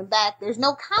to bring them back. There's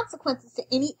no consequences to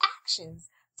any actions.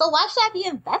 So why should I be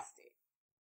invested?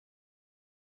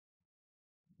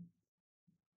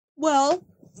 Well,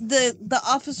 the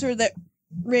officer that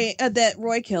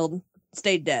Roy killed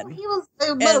stayed dead. Well, he was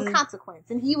a little consequence,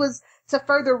 and he was to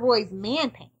further Roy's man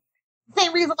pain.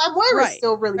 Same reason why Moira's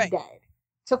still really dead.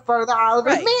 To further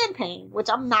Oliver's man pain, which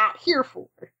I'm not here for.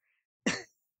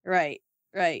 Right.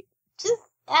 Just,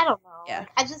 I don't know. Yeah. Like,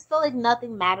 I just feel like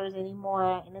nothing matters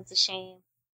anymore, and it's a shame.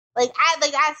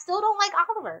 I still don't like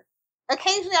Oliver.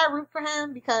 Occasionally I root for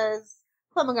him because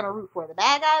who am I going to root for? The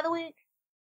bad guy of the week?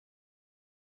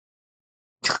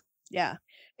 Yeah.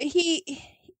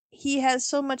 He has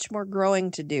so much more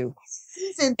growing to do.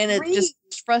 Season 3. And it's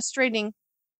just frustrating.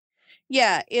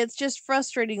 Yeah, it's just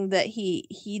frustrating that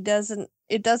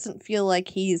it doesn't feel like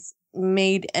he's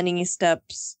made any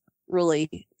steps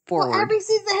really forward. Well, every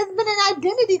season has been an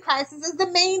identity crisis is the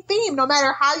main theme. No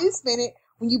matter how you spin it,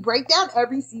 when you break down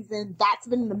every season, that's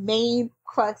been the main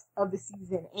crux of the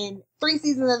season. And 3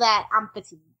 seasons of that, I'm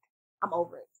fatigued. I'm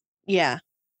over it. Yeah.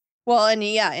 Well, and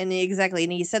exactly.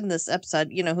 And he said in this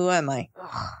episode, who am I?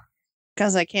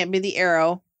 Because I can't be the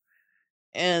Arrow.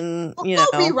 And, Don't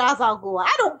be Ra's al Ghul.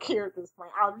 I don't care at this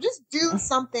point. I'll just do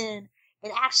something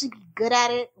and actually be good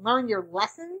at it. Learn your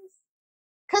lessons.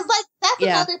 Because, that's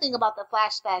another thing about the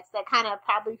flashbacks that kind of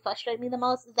probably frustrate me the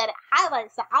most is that it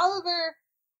highlights that Oliver,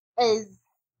 as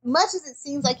much as it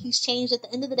seems like he's changed, at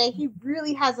the end of the day, he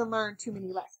really hasn't learned too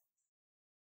many lessons.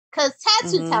 Because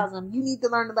Tatsu tells him, you need to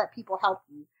learn to let people help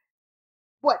you.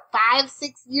 What,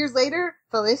 5-6 years later,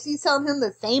 Felicity's telling him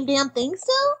the same damn thing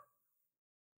still?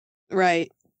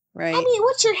 Right. I mean,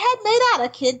 what's your head made out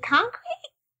of, kid? Concrete?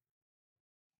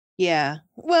 Yeah.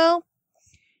 Well,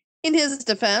 in his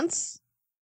defense,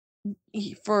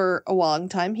 for a long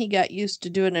time, he got used to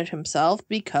doing it himself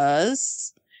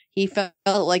because he felt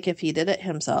like if he did it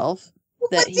himself,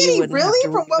 that but did he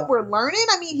really, from what we're learning?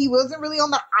 I mean, he wasn't really on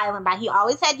the island, but he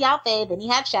always had Yao Fei, then he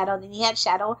had Shadow,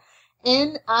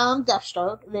 and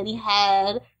Deathstroke, then he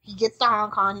gets to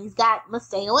Hong Kong, he's got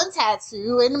Maseo and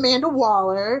Tatsu and Amanda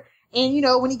Waller, and,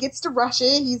 when he gets to Russia,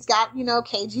 he's got,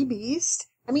 KG Beast.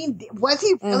 I mean, was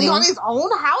he really on his own?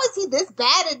 How is he this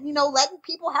bad at, letting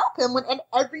people help him when at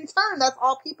every turn that's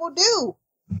all people do?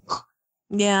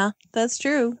 Yeah, that's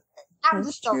true. I'm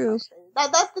just so frustrated.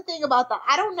 That's the thing about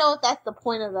I don't know if that's the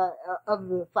point of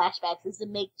the flashbacks, is to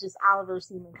make just Oliver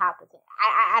seem incompetent.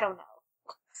 I don't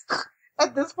know.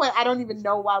 At this point, I don't even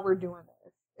know why we're doing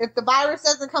this. If the virus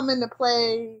doesn't come into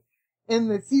play in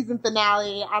the season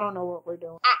finale, I don't know what we're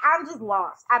doing. I'm just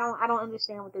lost. I don't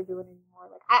understand what they're doing anymore.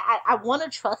 Like, I want to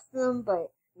trust them,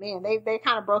 but man, they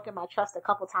kind of broken my trust a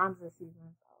couple times this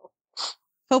season. So.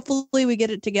 Hopefully we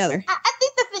get it together. I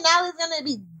think the finale is going to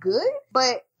be good,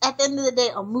 but at the end of the day,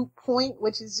 a moot point,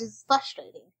 which is just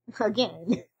frustrating. Again,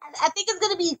 I think it's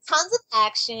going to be tons of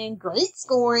action, great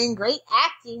scoring, great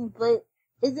acting, but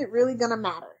is it really going to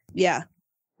matter? Yeah.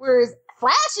 Whereas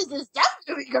Flashes is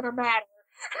definitely going to matter.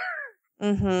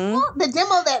 Mm-hmm. Well, the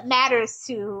demo that matters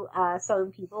to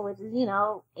certain people, which is,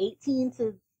 18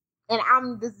 to,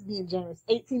 and this is being generous,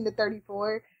 18 to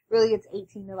 34. Really, it's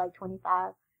 18 to like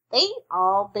 25. They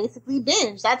all basically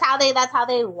binge. That's how they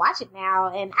watch it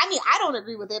now. And I mean, I don't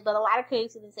agree with it, but a lot of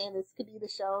critics have been saying this could be the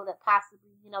show that possibly,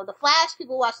 The Flash,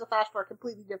 people watch The Flash for a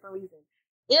completely different reason.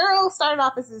 Arrow started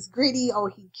off as this gritty,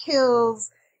 he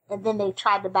kills, and then they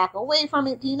tried to back away from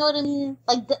it. Do you know what I mean?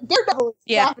 Like, Daredevil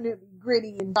is definitely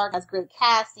gritty and dark, has great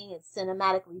casting, it's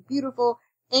cinematically beautiful,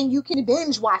 and you can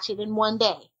binge watch it in one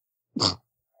day.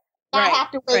 Not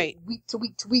have to wait week to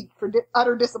week to week for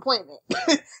utter disappointment.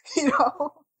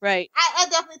 Right. I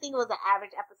definitely think it was an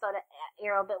average episode of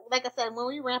Arrow, but like I said, when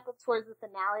we ramp up towards the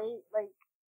finale, like,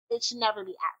 it should never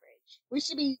be average. We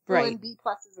should be doing B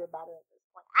pluses or better at this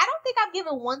point. I don't think I've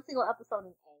given one single episode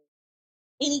an A.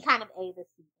 Any kind of A this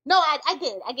season. No, I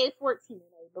did. I gave 14 an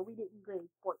A, but we didn't grade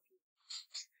 14.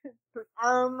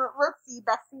 Let's see,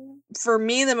 best scene. For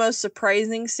me, the most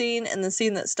surprising scene and the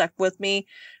scene that stuck with me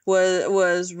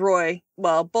was Roy.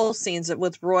 Well, both scenes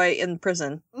with Roy in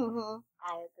prison. Mm-hmm.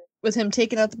 I agree. With him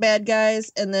taking out the bad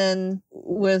guys and then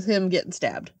with him getting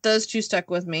stabbed. Those two stuck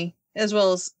with me, as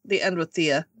well as the end with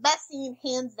Thea. Best scene,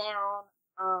 hands down.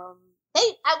 I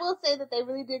will say that they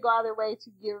really did go out of their way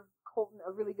to give Colton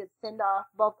a really good send-off,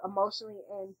 both emotionally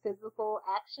and physical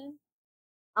action.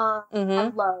 I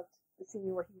loved the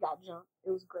scene where he got jumped.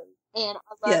 It was great. And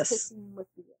I loved his scene with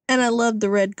Thea. And I loved the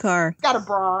red car. Got a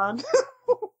bra on.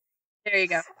 There you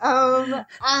go. Yeah,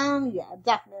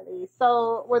 definitely.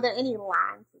 So, were there any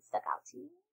lines that stuck out to you?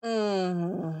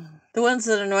 The ones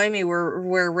that annoyed me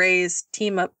were Ray's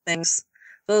team up things.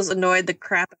 Those annoyed the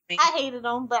crap out of me. I hated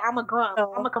them, but I'm a grump.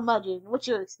 Oh. I'm a curmudgeon. What's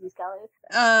your excuse, Kelly?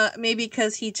 Maybe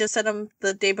because he just said them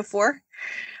the day before.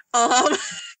 I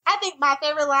think my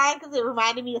favorite line, because it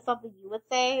reminded me of something you would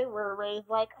say, where Ray's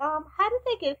like, how did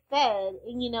they get fed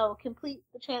and, complete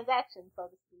the transaction, so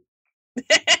to speak?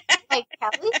 Like,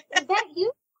 Kelly, is that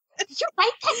you? Did you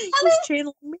write that, Kelly? He's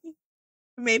channeling me.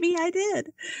 Maybe I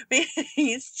did. Maybe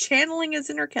he's channeling his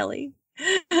inner Kelly.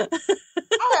 I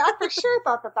for sure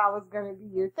thought that was going to be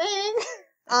your thing.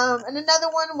 And another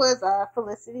one was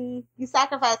Felicity. You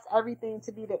sacrificed everything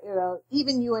to be the Arrow,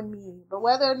 even you and me. But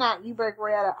whether or not you break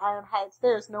Ray out of Iron Heights,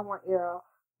 there is no more Arrow.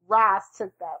 Ross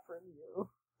took that from you.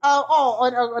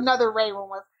 Another Ray one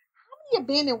was, how many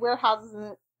abandoned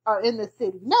warehouses are in the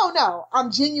city? No,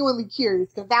 I'm genuinely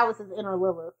curious, because that was his inner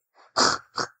Lilith.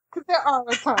 Because there are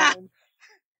a ton.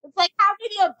 It's like, how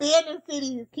many abandoned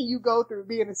cities can you go through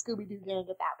being a Scooby-Doo gang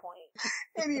at that point?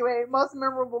 Anyway, most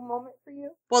memorable moment for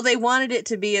you? Well, they wanted it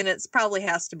to be, and it probably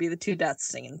has to be the two death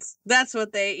scenes. That's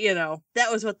what they,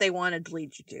 that was what they wanted to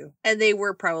lead you to. And they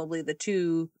were probably the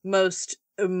two most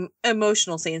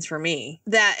emotional scenes for me.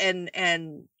 That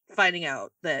and finding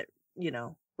out that,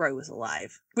 Roy was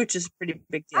alive, which is a pretty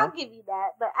big deal. I'll give you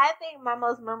that, but I think my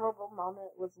most memorable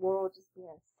moment was Laurel just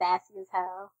being sassy as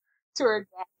hell to her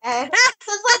dad.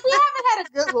 So it's like, we haven't had a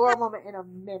good Laurel moment in a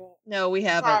minute. No, we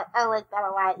haven't. I like that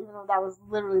a lot, even though that was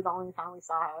literally the only time we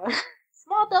saw her.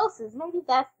 Small doses, maybe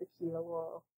that's the key to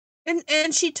Laurel.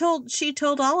 And she told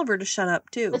Oliver to shut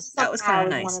up too. That was kind of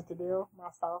nice. I wanted to do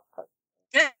myself.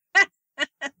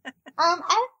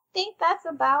 I think that's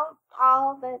about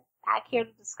all that I care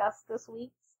to discuss this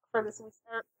week for this week's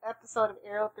episode of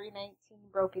Arrow 319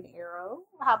 Broken Arrow.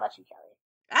 How about you, Kelly?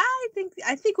 I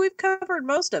think we've covered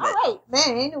most of it. All right,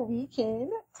 then we can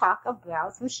talk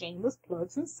about some shameless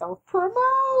plugs and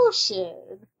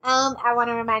self-promotion. I want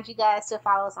to remind you guys to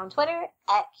follow us on Twitter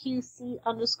at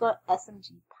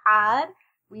QC_SMGpod.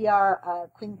 We are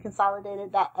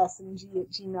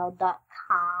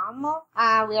queenconsolidated.smg@gmail.com.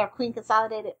 We are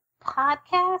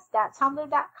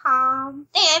queenconsolidatedpodcast.tumblr.com.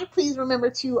 And please remember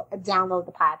to download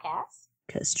the podcast.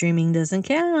 Because streaming doesn't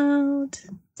count.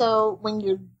 So when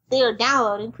you're there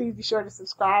downloading, please be sure to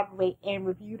subscribe, rate, and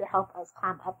review to help us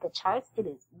climb up the charts. It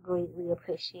is greatly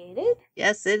appreciated.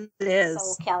 Yes, it is.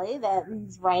 So, Kelly, that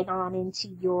leads right on into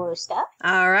your stuff.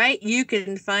 All right. You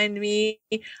can find me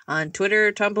on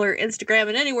Twitter, Tumblr, Instagram,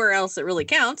 and anywhere else that really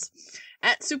counts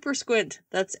at Super Squint.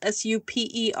 That's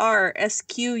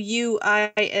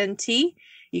SuperSquint.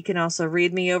 You can also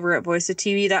read me over at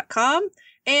voiceoftv.com.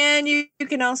 And you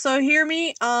can also hear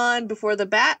me on Before the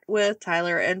Bat with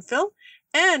Tyler and Phil.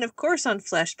 And, of course, on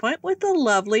Flashpoint with the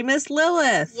lovely Miss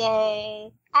Lilith.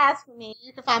 Yay. As for me,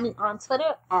 you can find me on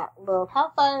Twitter at Lil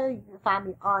Hellfire. You can find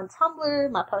me on Tumblr,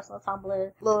 my personal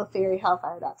Tumblr,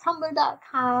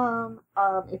 lilfairyhellfire.tumblr.com.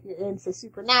 If you're into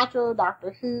Supernatural,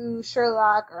 Doctor Who,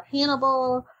 Sherlock, or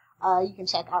Hannibal, you can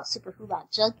check out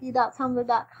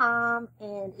superwho.junkie.tumblr.com.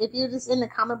 And if you're just into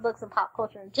comic books and pop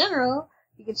culture in general,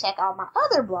 You can check out my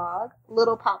other blog,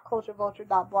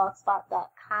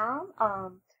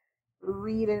 littlepopculturevulture.blogspot.com.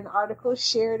 Read an article,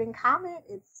 share it, and comment.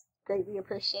 It's greatly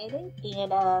appreciated.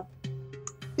 And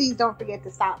please don't forget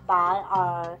to stop by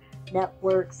our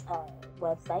network's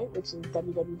website, which is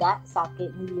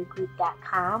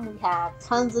www.southgatemediagroup.com. We have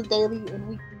tons of daily and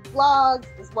weekly vlogs,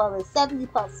 as well as 70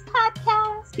 plus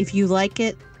podcasts. If you like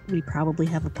it, we probably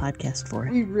have a podcast for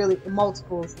it. We really,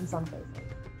 multiples in some cases.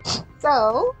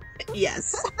 So,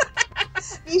 Yes.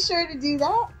 be sure to do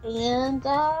that. And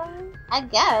I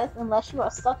guess, unless you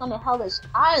are stuck on a hellish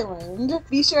island,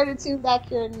 be sure to tune back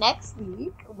here next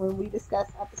week when we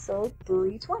discuss episode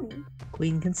 320.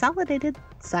 Queen Consolidated,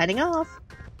 signing off.